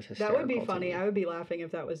situation was just That hysterical would be to funny. me. I would be laughing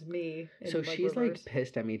if that was me. In, So like, she's reverse. like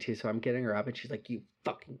pissed at me too. So I'm getting her up, and she's like, "You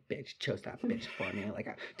fucking bitch, chose that bitch for me."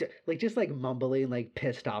 Like just like mumbling like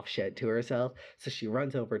pissed off shit to herself. So she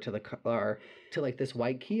runs over to the car to like this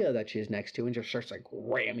white Kia that she's next to, and just starts like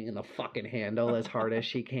ramming in the fucking handle as hard as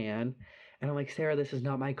she can. And I'm like, "Sarah, this is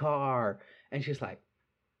not my car." And she's like,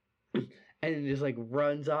 and just like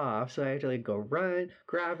runs off. So I have to like go run,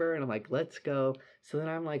 grab her, and I'm like, "Let's go." So then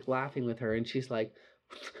I'm like laughing with her, and she's like,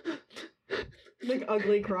 like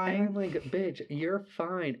ugly and crying. I'm like, "Bitch, you're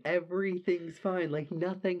fine. Everything's fine. Like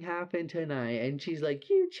nothing happened tonight." And she's like,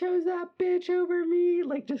 "You chose that bitch over me,"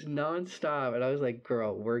 like just nonstop. And I was like,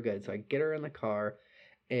 "Girl, we're good." So I get her in the car,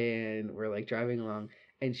 and we're like driving along.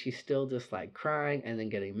 And she's still just like crying and then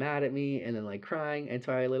getting mad at me and then like crying. And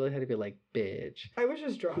so I literally had to be like, "Bitch, I was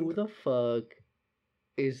just drunk. who the fuck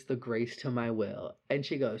is the Grace to my will?" And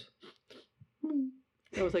she goes, "Me."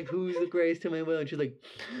 I was like, "Who's the Grace to my will?" And she's like,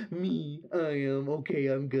 "Me. I am. Okay,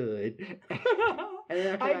 I'm good." And then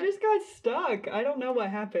after I that, just got stuck. I don't know what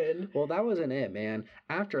happened. well, that wasn't it, man.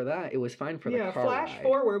 After that, it was fine for the car flash ride.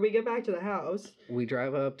 forward. We get back to the house. We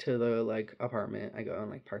drive up to the like apartment. I go and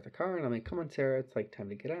like park the car, and I'm like, "Come on, Sarah, it's like time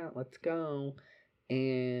to get out. Let's go."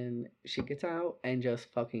 And she gets out and just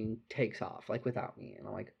fucking takes off like without me. And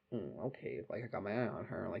I'm like, "Okay." Like I got my eye on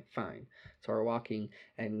her. Like fine. So we're walking,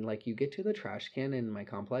 and like you get to the trash can in my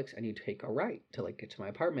complex, and you take a right to like get to my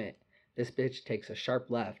apartment. This bitch takes a sharp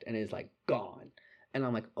left and is like gone. And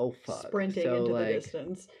I'm like, "Oh fuck." Sprinting so, into like, the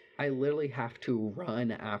distance. I literally have to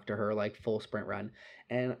run after her, like full sprint run,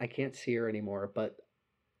 and I can't see her anymore, but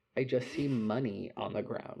I just see money on the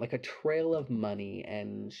ground, like a trail of money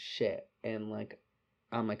and shit, and like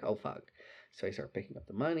I'm like, "Oh fuck." So I start picking up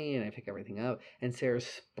the money and I pick everything up, and Sarah's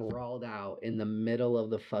sprawled out in the middle of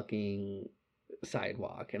the fucking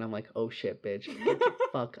sidewalk, and I'm like, "Oh shit, bitch, get the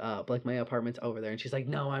fuck up." Like my apartment's over there, and she's like,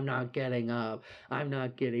 "No, I'm not getting up. I'm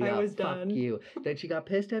not getting up. I was Fuck done. you." Then she got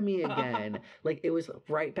pissed at me again. Like it was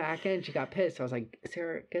right back in. She got pissed. I was like,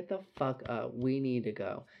 "Sarah, get the fuck up. We need to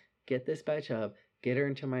go. Get this bitch up. Get her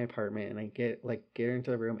into my apartment." And I get her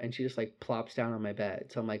into the room, and she just like plops down on my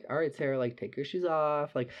bed. So I'm like, "All right, Sarah, like take your shoes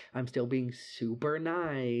off." Like I'm still being super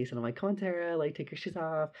nice, and I'm like, "Come on, Sarah, like take your shoes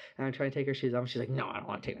off." And I'm trying to take her shoes off. She's like, "No, I don't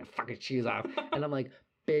want to take my fucking shoes off." And I'm like,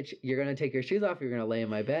 "Bitch, you're gonna take your shoes off. You're gonna lay in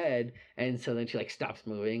my bed." And so then she like stops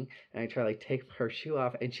moving, and I try to like take her shoe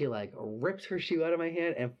off, and she like rips her shoe out of my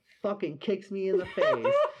hand and fucking kicks me in the face,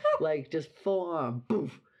 like just full on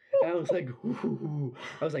boof. And I was like, "Ooh."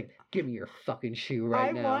 I was like, "Give me your fucking shoe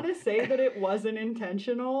right now." I want to say that it wasn't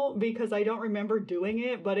intentional because I don't remember doing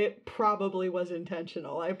it, but it probably was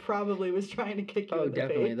intentional. I probably was trying to kick you Oh, in the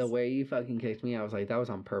definitely. face. The way you fucking kicked me, I was like, that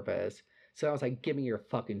was on purpose. So I was like, "Give me your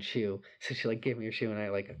fucking shoe." So she like gave me her shoe, and I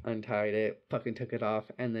like untied it, fucking took it off,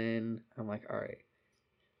 and then I'm like, "All right,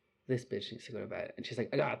 this bitch needs to go to bed." And she's like,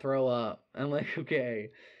 "I gotta throw up." I'm like, "Okay."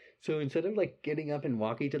 So instead of like getting up and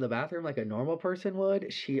walking to the bathroom like a normal person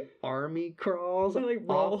would, she army crawls I, like,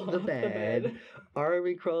 roll off the bed,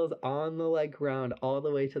 army crawls on the like ground all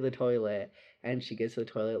the way to the toilet, and she gets to the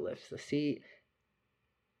toilet, lifts the seat,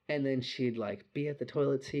 and then she'd like be at the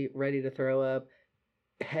toilet seat ready to throw up,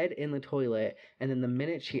 head in the toilet, and then the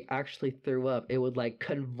minute she actually threw up, it would like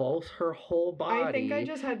convulse her whole body. I think I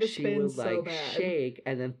just had to She spin would so like bad. shake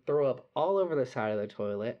and then throw up all over the side of the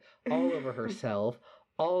toilet, all over herself,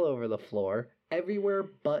 all over the floor, everywhere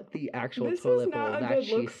but the actual This is toilet bowl not a that good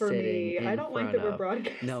she's look for sitting me. in I don't like front that we're of.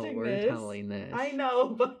 broadcasting No, we're this. telling this. I know,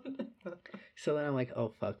 but So then I'm like,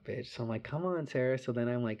 "Oh fuck, bitch." So I'm like, "Come on, Sarah." So then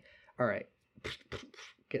I'm like, "All right,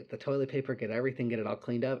 get the toilet paper, get everything, get it all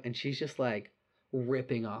cleaned up, and she's just like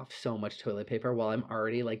ripping off so much toilet paper while I'm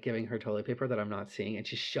already like giving her toilet paper that I'm not seeing, and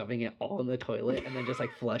she's shoving it all in the toilet and then just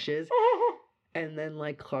like flushes and then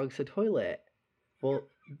like clogs the toilet. Well,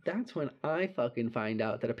 that's when I fucking find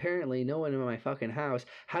out that apparently no one in my fucking house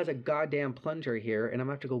has a goddamn plunger here, and I'm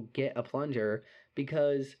gonna have to go get a plunger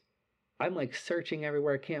because I'm like searching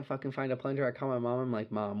everywhere. I can't fucking find a plunger. I call my mom. I'm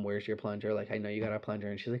like, Mom, where's your plunger? Like, I know you got a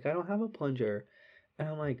plunger. And she's like, I don't have a plunger. And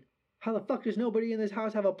I'm like, how the fuck does nobody in this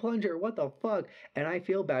house have a plunger? What the fuck? And I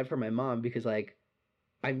feel bad for my mom because like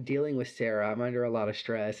I'm dealing with Sarah. I'm under a lot of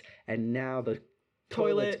stress, and now the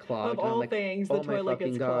toilet's clogged. Of all like, things, oh the toilet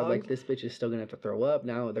gets clogged. Like this bitch is still gonna have to throw up.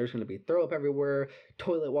 Now there's gonna be throw up everywhere,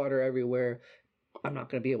 toilet water everywhere. I'm not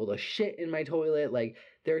gonna be able to shit in my toilet. Like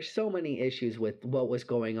there's so many issues with what was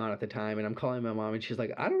going on at the time, and I'm calling my mom, and she's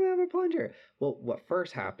like, I don't have a plunger. Well, what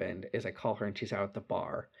first happened is I call her, and she's out at the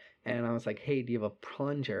bar, and I was like, hey, do you have a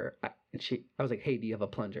plunger? I was like, hey, do you have a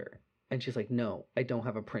plunger? And she's like, no, I don't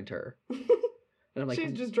have a printer. And I'm like,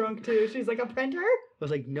 she's just drunk too. She's like, a printer? I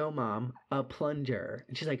was like, no, Mom, a plunger.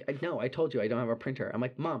 And she's like, no, I told you I don't have a printer. I'm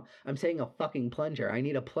like, Mom, I'm saying a fucking plunger. I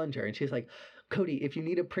need a plunger. And she's like, Cody, if you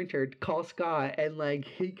need a printer, call Scott and like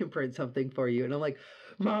he can print something for you. And I'm like,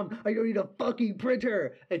 Mom, I don't need a fucking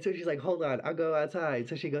printer. And so she's like, hold on, I'll go outside.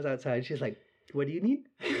 So she goes outside. She's like, what do you need?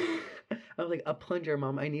 I was like, a plunger,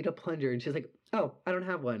 Mom. I need a plunger. And she's like, oh, I don't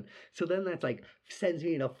have one. So then that's like sends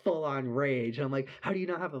me in a full on rage. And I'm like, how do you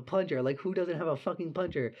not have a plunger? Like, who doesn't have a fucking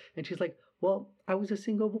plunger? And she's like, well, I was a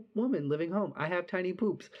single woman living home. I have tiny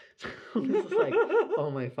poops. So this is like, oh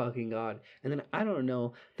my fucking God. And then I don't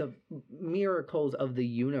know, the miracles of the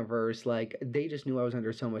universe, like they just knew I was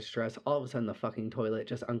under so much stress. All of a sudden the fucking toilet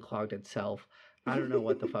just unclogged itself. I don't know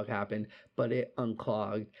what the fuck happened, but it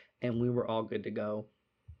unclogged and we were all good to go.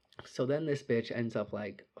 So then this bitch ends up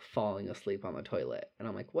like falling asleep on the toilet. And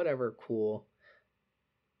I'm like, whatever, cool.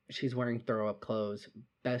 She's wearing throw up clothes.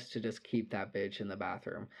 Best to just keep that bitch in the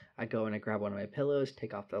bathroom. I go and I grab one of my pillows,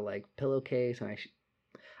 take off the like pillowcase, and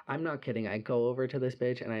I'm not kidding. I go over to this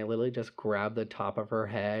bitch and I literally just grab the top of her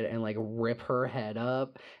head and like rip her head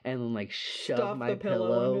up and then like shove Stuff my the pillow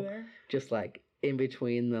pillow under there. just like in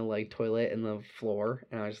between the like toilet and the floor,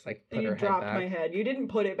 and I was just like put And her you dropped head back. my head. You didn't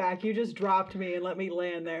put it back. You just dropped me and let me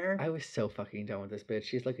land there. I was so fucking done with this bitch.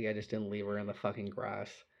 She's lucky I just didn't leave her in the fucking grass.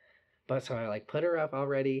 But so I like put her up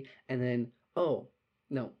already, and then oh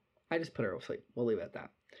no, I just put her to sleep. We'll leave it at that.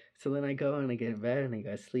 So then I go and I get in bed and I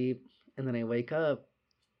go to sleep, and then I wake up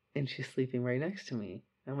and she's sleeping right next to me.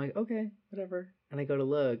 I'm like, okay, whatever. And I go to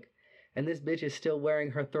look, and this bitch is still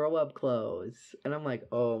wearing her throw up clothes. And I'm like,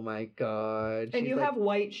 oh my God. And She's you like, have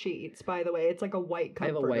white sheets, by the way. It's like a white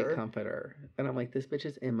comforter. I have a white comforter. And I'm like, this bitch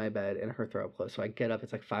is in my bed in her throw up clothes. So I get up,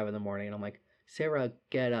 it's like 5 a.m, and I'm like, Sarah,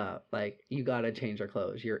 get up. Like, you gotta change your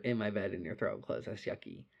clothes. You're in my bed in your throw up clothes. That's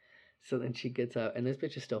yucky. So then she gets up, and this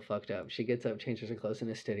bitch is still fucked up. She gets up, changes her clothes,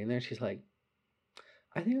 and is sitting there. She's like,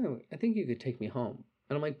 I think you could take me home.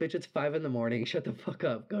 And I'm like, bitch, it's 5 a.m. Shut the fuck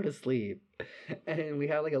up. Go to sleep. And we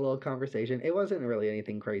had like a little conversation. It wasn't really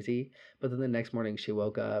anything crazy. But then the next morning she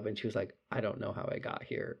woke up and she was like, I don't know how I got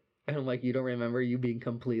here. And I'm like, you don't remember you being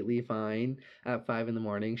completely fine at 5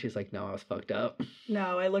 a.m? She's like, no, I was fucked up.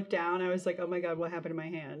 No, I looked down. I was like, oh my God, what happened to my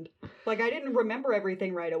hand? Like, I didn't remember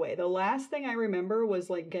everything right away. The last thing I remember was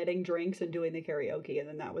like getting drinks and doing the karaoke. And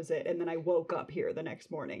then that was it. And then I woke up here the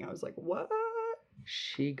next morning. I was like, what?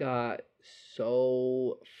 She got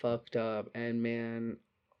so fucked up. And man,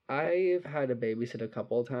 I've had to babysit a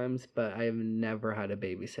couple of times, but I've never had a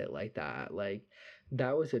babysit like that. Like,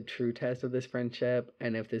 that was a true test of this friendship.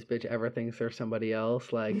 And if this bitch ever thinks there's somebody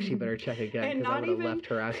else, like, she better check again, because I would have left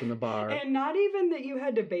her ass in the bar. And not even that you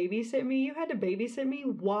had to babysit me. You had to babysit me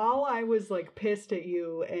while I was like pissed at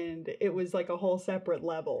you, and it was like a whole separate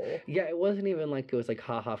level. Yeah, it wasn't even like it was like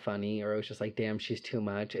haha funny, or it was just like, damn, she's too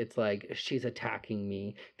much. It's like she's attacking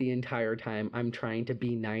me the entire time. I'm trying to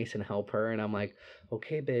be nice and help her, and I'm like,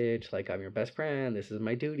 okay, bitch, like, I'm your best friend. This is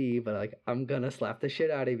my duty, but like, I'm gonna slap the shit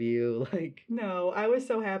out of you. Like, no, I was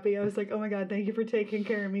so happy. I was like, oh my God, thank you for taking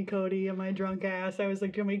care of me, Cody, and my drunk ass. I was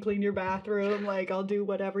like, do you want me to clean your bathroom? Like, I'll do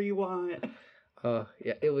whatever you want. oh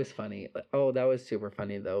yeah, it was funny. Oh, that was super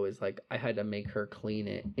funny though, is like I had to make her clean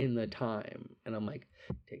it in the time, and I'm like,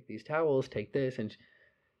 take these towels, take this. And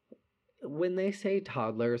when they say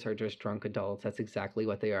toddlers are just drunk adults, that's exactly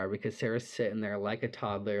what they are, because Sarah's sitting there like a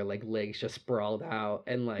toddler, like legs just sprawled out,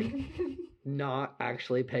 and like not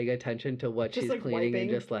actually paying attention to what Just, she's like, cleaning, wiping. and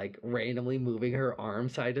just like randomly moving her arm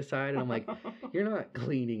side to side. And I'm like, you're not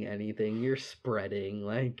cleaning anything, you're spreading.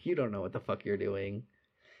 Like, you don't know what the fuck you're doing.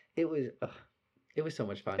 It was It was so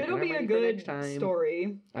much fun. It'll And I'm be a ready for next good time.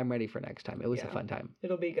 story. I'm ready for next time. It was a Yeah. fun time.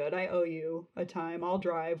 It'll be good. I owe you a time. I'll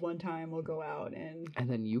drive one time. We'll go out and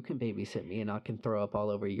then you can babysit me and I can throw up all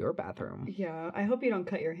over your bathroom. yeah. I hope you don't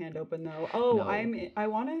cut your hand open though. Oh, No. I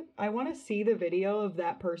want to see the video of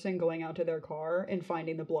that person going out to their car and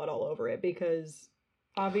finding the blood all over it because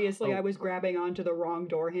obviously Oh. I was grabbing onto the wrong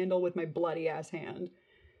door handle with my bloody ass hand.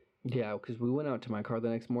 Yeah, because we went out to my car the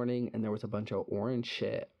next morning and there was a bunch of orange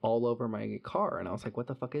shit all over my car. And I was like, what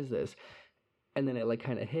the fuck is this? And then it like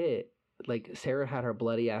kind of hit. Like Sarah had her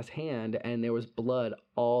bloody ass hand and there was blood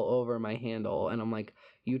all over my handle. And I'm like,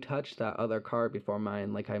 you touched that other car before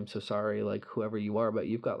mine. Like, I'm so sorry, like whoever you are, but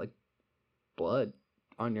you've got like blood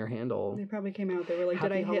on your handle. They probably came out. They were like,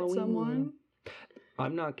 Happy did I hit Halloween. someone?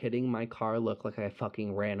 I'm not kidding. My car looked like I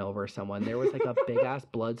fucking ran over someone. There was like a big ass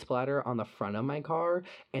blood splatter on the front of my car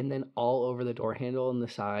and then all over the door handle and the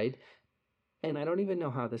side. And I don't even know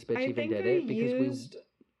how this bitch even did it because used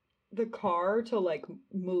the car to like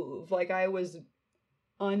move. Like I was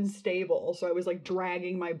unstable, so I was like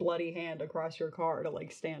dragging my bloody hand across your car to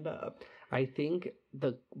like stand up. I think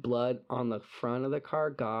the blood on the front of the car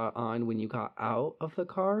got on when you got out of the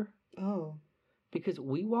car. Oh. Because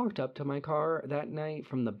we walked up to my car that night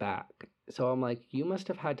from the back. So I'm like, you must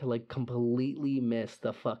have had to like completely miss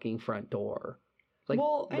the fucking front door. Like,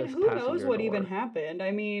 well, and this who knows passenger what door. even happened?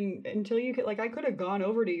 I mean, until you could, like, I could have gone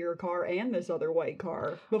over to your car and this other white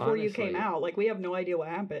car before you came Honestly. out. Like, we have no idea what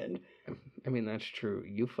happened. I mean, that's true.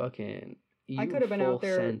 You fucking. You I could have been out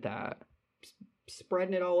there sent that.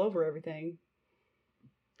 Spreading it all over everything.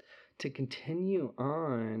 To continue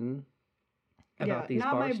on about these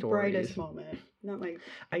not bar my stories. brightest moment. Not my.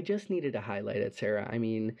 I just needed to highlight it, Sarah. I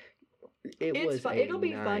mean, It'll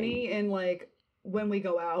be funny and like when we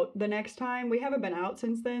go out the next time. We haven't been out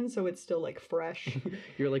since then, so it's still like fresh.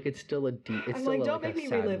 You're like, it's still a deep. It's I'm still like, a, don't like, make a me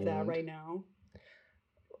sad relive that wound. right now.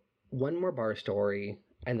 One more bar story,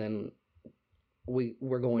 and then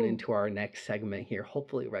we're going Ooh. into our next segment here.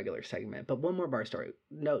 Hopefully, a regular segment, but one more bar story.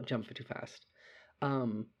 No, jump too fast.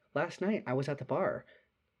 Last night I was at the bar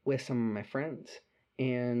with some of my friends,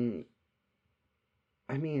 and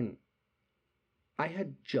I mean, I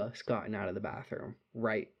had just gotten out of the bathroom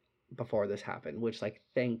right before this happened, which, like,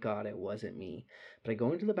 thank God it wasn't me. But I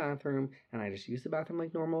go into the bathroom and I just use the bathroom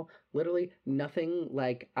like normal. Literally nothing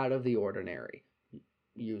like out of the ordinary.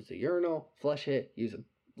 Use the urinal, flush it, use a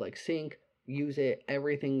like sink, use it.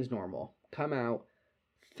 Everything's normal. Come out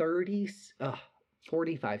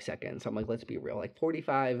 45 seconds. I'm like, let's be real. Like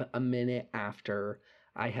 45 a minute after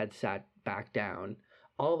I had sat back down,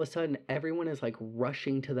 all of a sudden everyone is like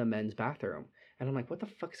rushing to the men's bathroom. And I'm like, what the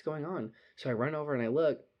fuck's going on? So I run over and I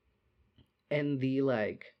look, and the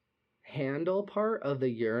like handle part of the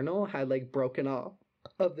urinal had like broken off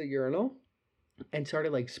of the urinal and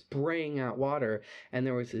started like spraying out water. And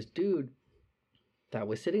there was this dude that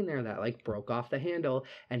was sitting there that like broke off the handle,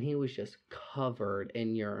 and he was just covered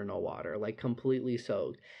in urinal water, like completely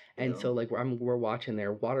soaked. And so like we're watching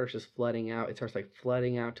there, water's just flooding out. It starts like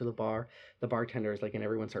flooding out to the bar. The bartenders like and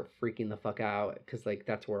everyone start freaking the fuck out because like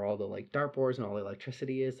that's where all the like dartboards and all the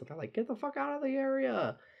electricity is. So they're like, get the fuck out of the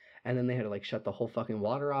area. And then they had to like shut the whole fucking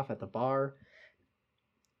water off at the bar.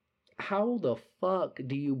 How the fuck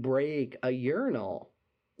do you break a urinal?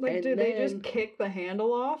 Like, And did they just then- kick the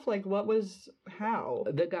handle off? Like, how?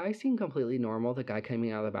 The guy seemed completely normal. The guy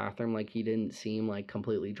coming out of the bathroom, like, he didn't seem like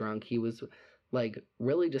completely drunk. He was like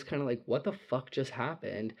really just kind of like, what the fuck just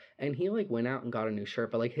happened? And he like went out and got a new shirt,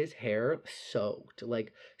 but like his hair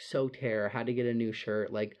soaked hair, had to get a new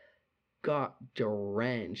shirt, like got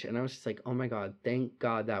drenched. And I was just like, oh my God, thank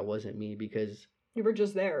God that wasn't me, because You were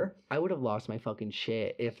just there. I would have lost my fucking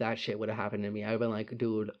shit if that shit would have happened to me. I would have been like,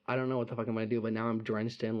 dude, I don't know what the fuck I'm gonna do, but now I'm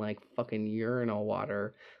drenched in like fucking urinal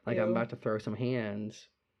water. Like I'm Ew. about to throw some hands.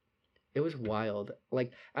 It was wild.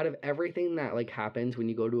 Like out of everything that like happens when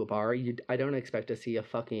you go to a bar, I don't expect to see a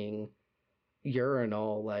fucking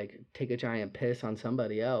urinal like take a giant piss on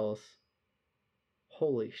somebody else.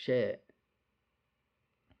 Holy shit.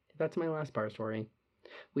 That's my last bar story.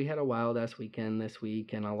 We had a wild ass weekend this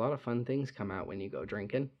week, and a lot of fun things come out when you go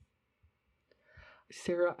drinking.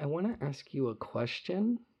 Sarah, I want to ask you a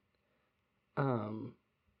question.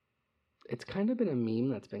 It's kind of been a meme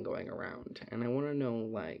that's been going around, and I want to know,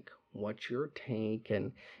 like, what's your take,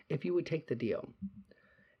 and if you would take the deal.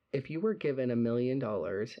 If you were given $1 million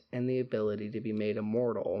and the ability to be made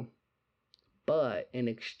immortal, but in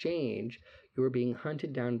exchange, you were being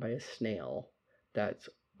hunted down by a snail that's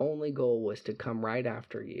only goal was to come right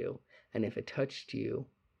after you, and if it touched you,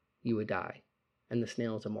 you would die, and the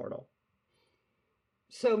snail is immortal.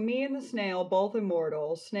 So me and the snail, both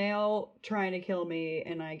immortal. Snail trying to kill me,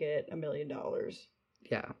 and I get $1 million.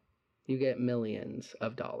 Yeah. You get millions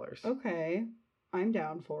of dollars. Okay, I'm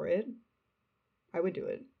down for it. I would do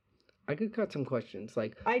it. I could cut some questions.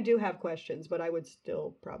 Like, I do have questions, but I would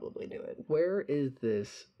still probably do it. where is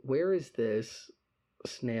this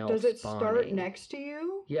snail Does it spawning? start next to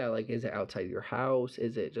you? Yeah, like, is it outside your house?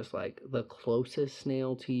 Is it just like the closest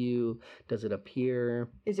snail to you? Does it appear?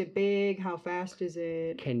 Is it big? How fast is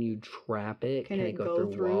it? Can you trap it? Can it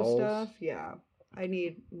go through walls? stuff? Yeah. I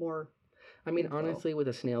need more. I mean, info. honestly, with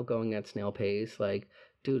a snail going at snail pace, like,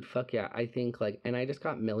 dude, fuck yeah. I think, like, and I just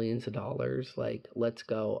got millions of dollars. Like, let's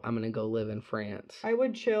go. I'm going to go live in France I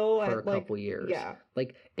would chill for at a couple years. Yeah.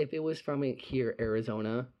 Like, if it was from here,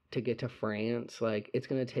 Arizona, to get to France, like, it's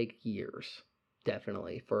going to take years.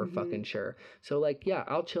 Definitely, for fucking sure. So, like, yeah,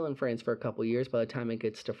 I'll chill in France for a couple years. By the time it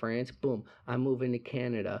gets to France, boom, I'm moving to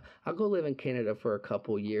Canada. I'll go live in Canada for a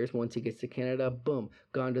couple years. Once it gets to Canada, boom,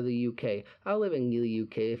 gone to the UK. I'll live in the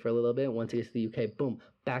UK for a little bit. Once it gets to the UK, boom,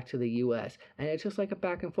 back to the US. And it's just like a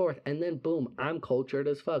back and forth. And then, boom, I'm cultured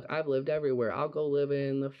as fuck. I've lived everywhere. I'll go live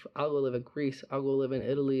in Greece. I'll go live in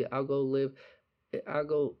Italy. I don't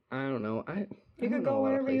know. You could go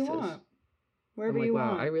wherever you want. Wherever you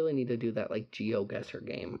want. I really need to do that, like, GeoGuessr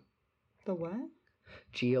game. The what?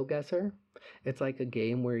 GeoGuessr? It's like a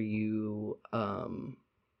game where you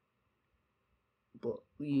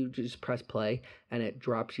just press play and it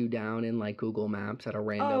drops you down in, like, Google Maps at a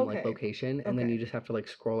random like location, and then you just have to, like,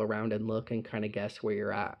 scroll around and look and kind of guess where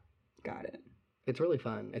you're at. Got it. It's really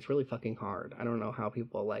fun. It's really fucking hard. I don't know how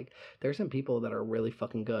people, like, there's some people that are really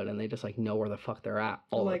fucking good and they just, like, know where the fuck they're at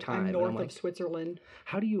all the time. I'm north of Switzerland.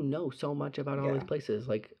 How do you know so much about all these places?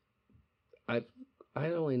 Like, I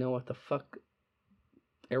don't really know what the fuck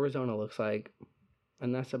Arizona looks like,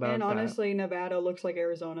 and that's about. And honestly, Nevada looks like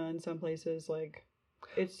Arizona in some places. Like,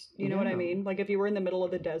 it's, you know what I mean? Like, if you were in the middle of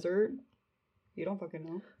the desert, you don't fucking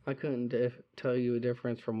know. I couldn't tell you a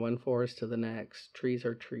difference from one forest to the next. Trees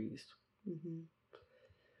are trees.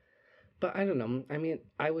 But I don't know. I mean,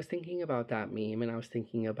 I was thinking about that meme, and I was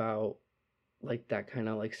thinking about, like, that kind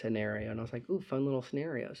of, like, scenario, and I was like, ooh, fun little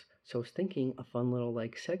scenarios. So I was thinking a fun little,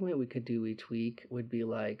 like, segment we could do each week would be,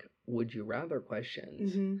 like, would you rather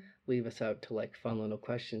questions. Leave us out to, like, fun little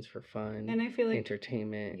questions for fun. And I feel like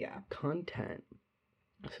entertainment. Content.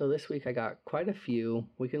 So this week I got quite a few.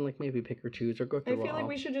 We can, like, maybe pick or choose or go through all. I feel like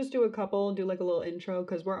we should just do a couple, do, like, a little intro,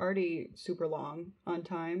 because we're already super long on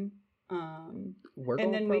time. And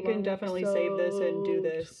then we can definitely save this and do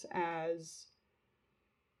this as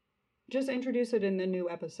just introduce it in the new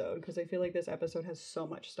episode, because I feel like this episode has so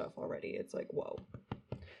much stuff already. It's like, whoa.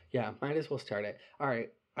 Yeah, might as well start it. All right,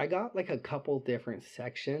 I got, like, a couple different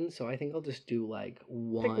sections, so I think I'll just do, like,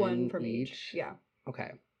 Pick one from each. Yeah.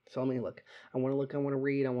 Okay, so let me look. I want to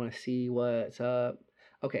read, I want to see what's up.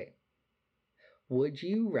 Okay. Would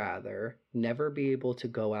you rather never be able to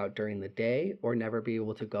go out during the day or never be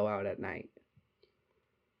able to go out at night?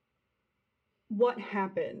 What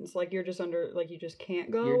happens? Like, you're just you just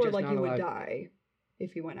can't go, or like you would die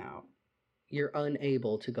if you went out? You're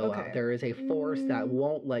unable to go out. There is a force that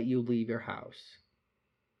won't let you leave your house.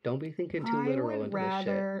 Don't be thinking too literal into this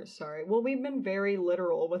shit. Sorry. Well, we've been very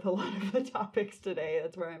literal with a lot of the topics today.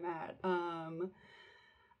 That's where I'm at.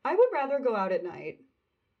 I would rather go out at night.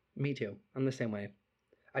 Me too. I'm the same way.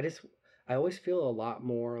 I always feel a lot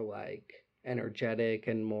more, like, energetic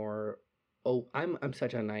and more. Oh, I'm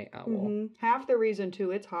such a night owl. Half the reason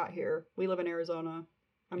too, it's hot here. We live in Arizona.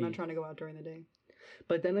 I'm not trying to go out during the day.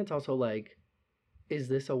 But then it's also like, is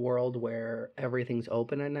this a world where everything's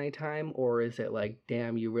open at nighttime, or is it like,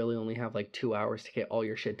 damn, you really only have like 2 hours to get all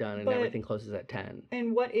your shit done and everything closes at 10?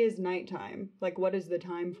 And what is nighttime? Like, what is the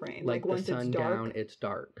time frame? Like once the sun it's dark, down, it's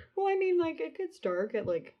dark. Well, I mean, like, it gets dark at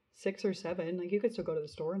like 6 or 7. Like, you could still go to the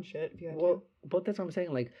store and shit if you had to. But that's what I'm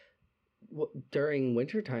saying. Like, during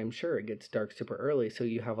wintertime, sure, it gets dark super early, so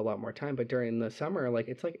you have a lot more time. But during the summer, like,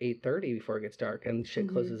 it's like 8:30 before it gets dark, and shit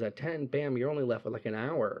closes at 10. Bam, you're only left with like an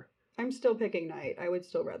hour. I'm still picking night. I would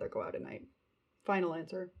still rather go out at night. Final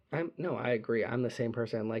answer. No, I agree. I'm the same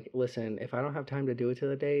person. Like, listen, if I don't have time to do it to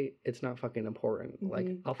the day, it's not fucking important. Like,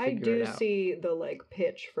 I'll figure it out. I do see the, like,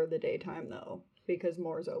 pitch for the daytime, though, because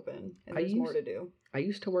more's open and there's more to do. I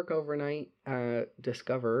used to work overnight at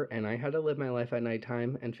Discover, and I had to live my life at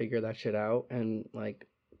nighttime and figure that shit out and, like,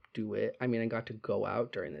 do it. I mean, I got to go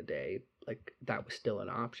out during the day. Like, that was still an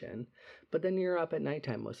option. But then you're up at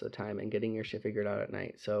nighttime most of the time and getting your shit figured out at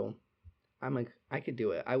night. So I'm like, I could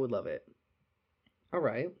do it. I would love it. All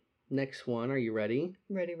right. Next one. Are you ready?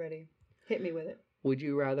 Ready. Hit me with it. Would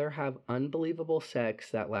you rather have unbelievable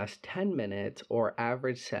sex that lasts 10 minutes or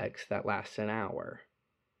average sex that lasts an hour?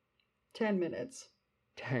 10 minutes.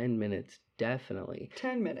 10 minutes, definitely.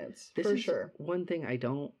 10 minutes, This for is sure. one thing I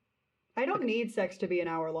don't need sex to be an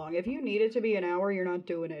hour long. If you need it to be an hour, you're not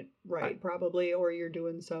doing it right, probably, or you're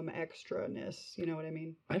doing some extraness. You know what I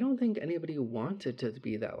mean? I don't think anybody wants it to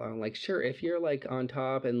be that long. Like, sure, if you're like on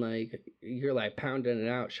top and like you're like pounding it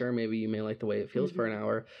out, sure, maybe you may like the way it feels for an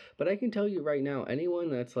hour. But I can tell you right now,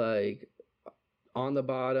 anyone that's like on the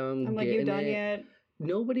bottom, I'm like, you done yet?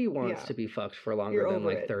 Nobody wants to be fucked for longer than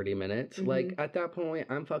like 30 minutes. Like at that point,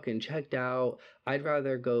 I'm fucking checked out. I'd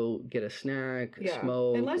rather go get a snack,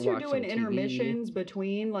 smoke, unless you're watch doing some intermissions TV.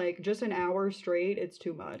 between like just an hour straight, it's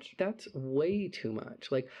too much. That's way too much.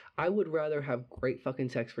 Like I would rather have great fucking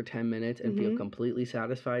sex for 10 minutes and feel completely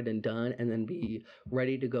satisfied and done and then be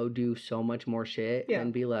ready to go do so much more shit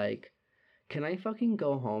and be like, can I fucking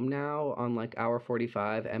go home now on like hour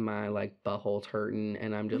 45 and my like butthole's hurting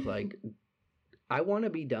and I'm just like I want to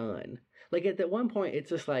be done. Like at that one point, it's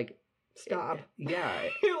just like stop. Yeah,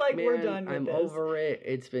 you're like, man, we're done. I'm over it.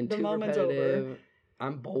 It's been too repetitive. Over.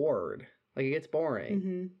 I'm bored. Like it gets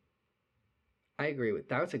boring. I agree with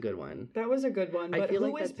that's a good one. That was a good one. But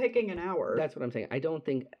who is picking an hour? That's what I'm saying. I don't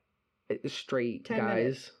think straight guys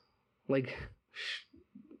minutes. Like.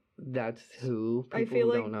 That's who people I feel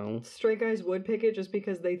like don't know. Straight guys would pick it just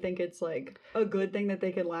because they think it's like a good thing that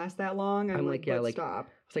they can last that long. I'm like, yeah, like stop.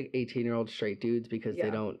 It's like 18-year-old straight dudes because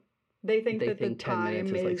they don't. They think that the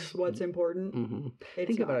time is like, what's important.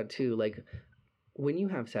 Think about it too. Like when you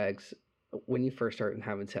have sex, when you first start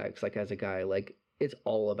having sex, like as a guy, like it's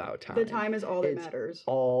all about time. The time is all that matters.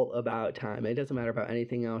 All about time. It doesn't matter about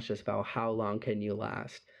anything else. Just about how long can you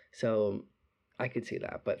last. So. I could see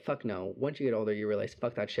that, but fuck no. Once you get older, you realize,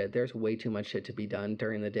 fuck that shit. There's way too much shit to be done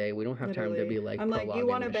during the day. We don't have time to be like, I'm like, you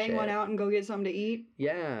want to bang one out and go get something to eat?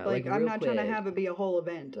 Yeah. Like I'm not trying to have it be a whole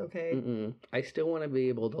event, okay? I still want to be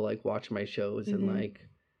able to like watch my shows and like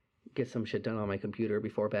get some shit done on my computer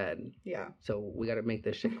before bed. Yeah. So we got to make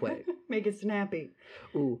this shit quick. Make it snappy.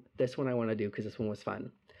 Ooh, this one I want to do because this one was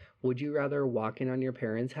fun. Would you rather walk in on your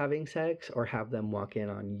parents having sex or have them walk in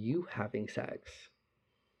on you having sex?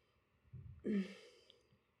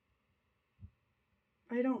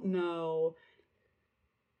 I don't know.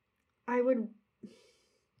 I'm going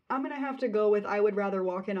to have to go with I would rather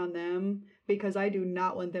walk in on them because I do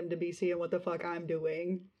not want them to be seeing what the fuck I'm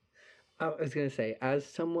doing. I was going to say,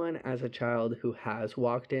 as a child who has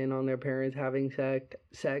walked in on their parents having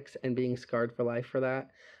sex and being scarred for life for that,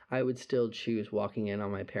 I would still choose walking in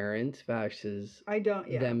on my parents versus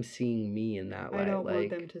them seeing me in that way. I don't want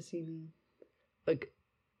them to see me. Like,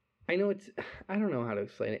 I know I don't know how to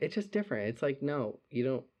explain it. It's just different. It's like, no, you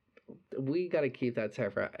don't, we got to keep that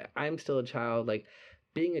separate. I'm still a child. Like,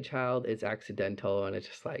 being a child is accidental and it's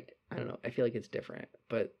just like, I don't know. I feel like it's different.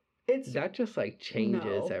 But that just like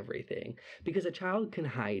changes everything because a child can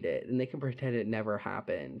hide it and they can pretend it never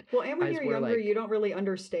happened. Well, and when you're younger, you don't really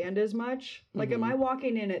understand as much. Like, am I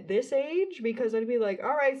walking in at this age? Because I'd be like,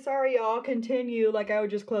 all right, sorry, y'all, continue. Like, I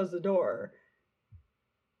would just close the door.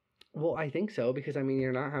 Well, I think so because I mean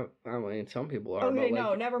you're not. I mean, some people are. Okay, but, like,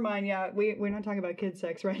 no, never mind. Yeah, we're not talking about kid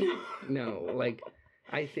sex right now. No, like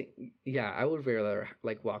I think I would rather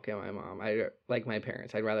like walk in my mom. I like my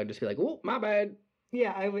parents. I'd rather just be like, oh, my bad.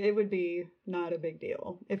 Yeah, it would be not a big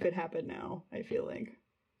deal if it happened now. I feel like.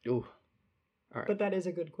 Ooh, all right. But that is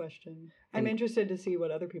a good question. I'm interested to see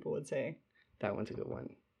what other people would say. That one's a good one.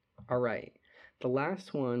 All right, the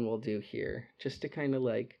last one we'll do here, just to kind of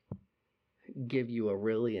like give you a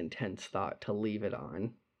really intense thought to leave it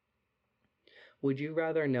on. Would you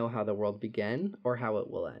rather know how the world began or how it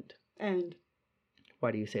will end? End.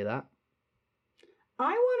 Why do you say that?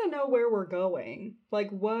 I want to know where we're going. Like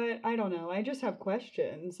what? I don't know. I just have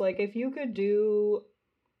questions. Like if you could do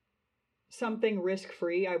something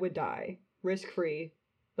risk-free, I would die. Risk-free.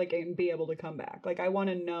 Like and be able to come back. Like I want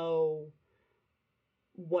to know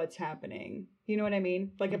what's happening. You know what I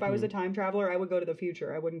mean? Like if I was a time traveler, I would go to the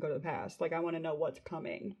future. I wouldn't go to the past. Like I want to know what's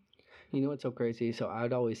coming. You know what's so crazy? So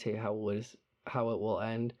I'd always say how it will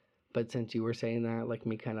end, but since you were saying that, like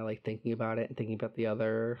me kind of like thinking about it and thinking about the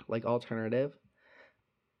other like alternative,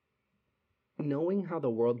 knowing how the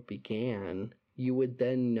world began, you would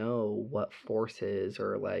then know what forces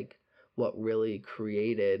or like what really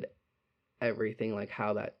created everything, like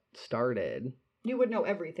how that started. You would know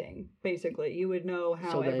everything, basically. You would know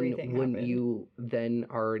how everything happened. Wouldn't you then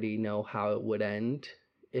already know how it would end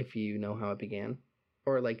if you know how it began?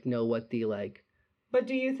 Or, like, know what the, like... But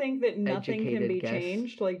do you think that nothing can be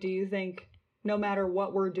changed? Like, do you think no matter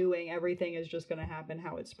what we're doing, everything is just going to happen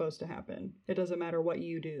how it's supposed to happen? It doesn't matter what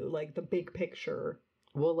you do, like, the big picture.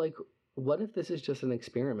 Well, like, what if this is just an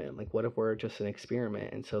experiment? Like, what if we're just an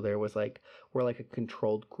experiment? And so there was like, we're like a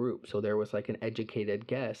controlled group. So there was like an educated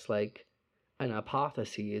guess, like an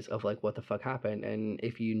hypothesis of like what the fuck happened. And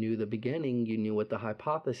if you knew the beginning, you knew what the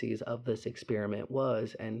hypothesis of this experiment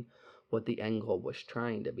was and what the end goal was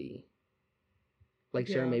trying to be. Like,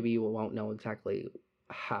 sure, Yeah. maybe you won't know exactly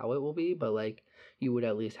how it will be, but like you would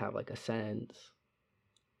at least have like a sense.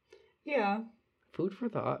 Yeah. Food for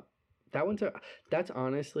thought. That's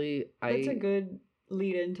honestly, That's a good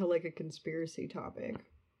lead into like a conspiracy topic.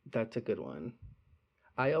 That's a good one.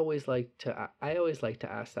 I always like to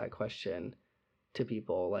ask that question to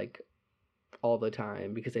people like all the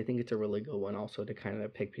time because I think it's a really good one also to kind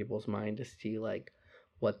of pick people's mind to see like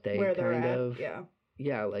what they Where they're kind at. of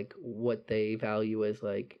Yeah. like what they value as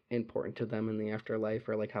like important to them in the afterlife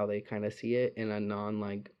or like how they kind of see it in a non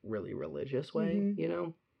like really religious way, Mhm. you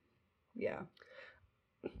know? Yeah.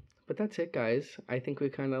 But that's it, guys. I think we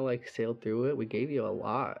kind of like sailed through it. We gave you a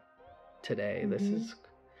lot today. This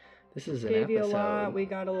Mhm. is an Gave episode. you a lot. We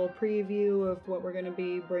got a little preview of what we're gonna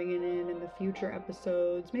be bringing in the future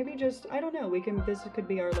episodes. Maybe just I don't know. This could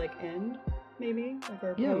be our like end. Maybe like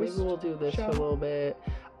our Yeah, maybe post we'll do this show. for a little bit.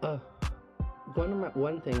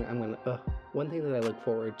 One thing that I look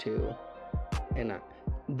forward to, and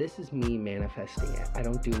this is me manifesting it. I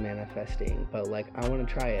don't do manifesting, but like I want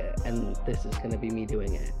to try it, and this is gonna be me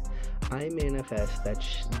doing it. I manifest that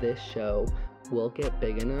this show will get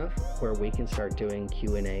big enough where we can start doing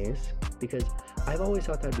Q&As because I've always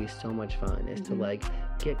thought that'd be so much fun is to like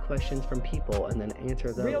get questions from people and then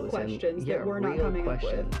answer those. Real questions that we're not coming up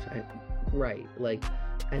with. Right, like,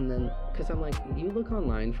 and then, because I'm like, you look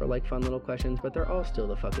online for like fun little questions, but they're all still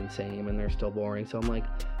the fucking same and they're still boring. So I'm like,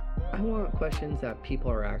 I want questions that people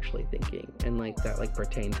are actually thinking and like that like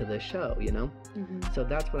pertain to this show, you know? So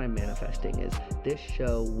that's what I'm manifesting is this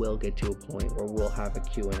show will get to a point where we'll have a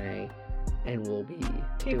Q&A and we'll be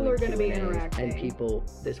People doing are going to be Q&As, interacting. and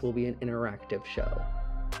this will be an interactive show.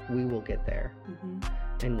 We will get there.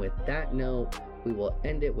 And with that note, we will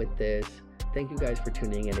end it with this. Thank you guys for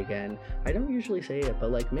tuning in again. I don't usually say it,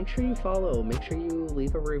 but like make sure you follow, make sure you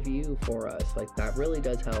leave a review for us. Like that really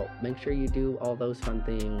does help. Make sure you do all those fun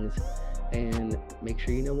things and make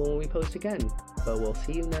sure you know when we post again. But we'll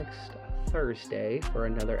see you next Thursday for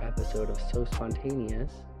another episode of So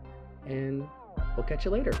Spontaneous and we'll catch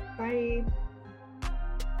you later. Bye.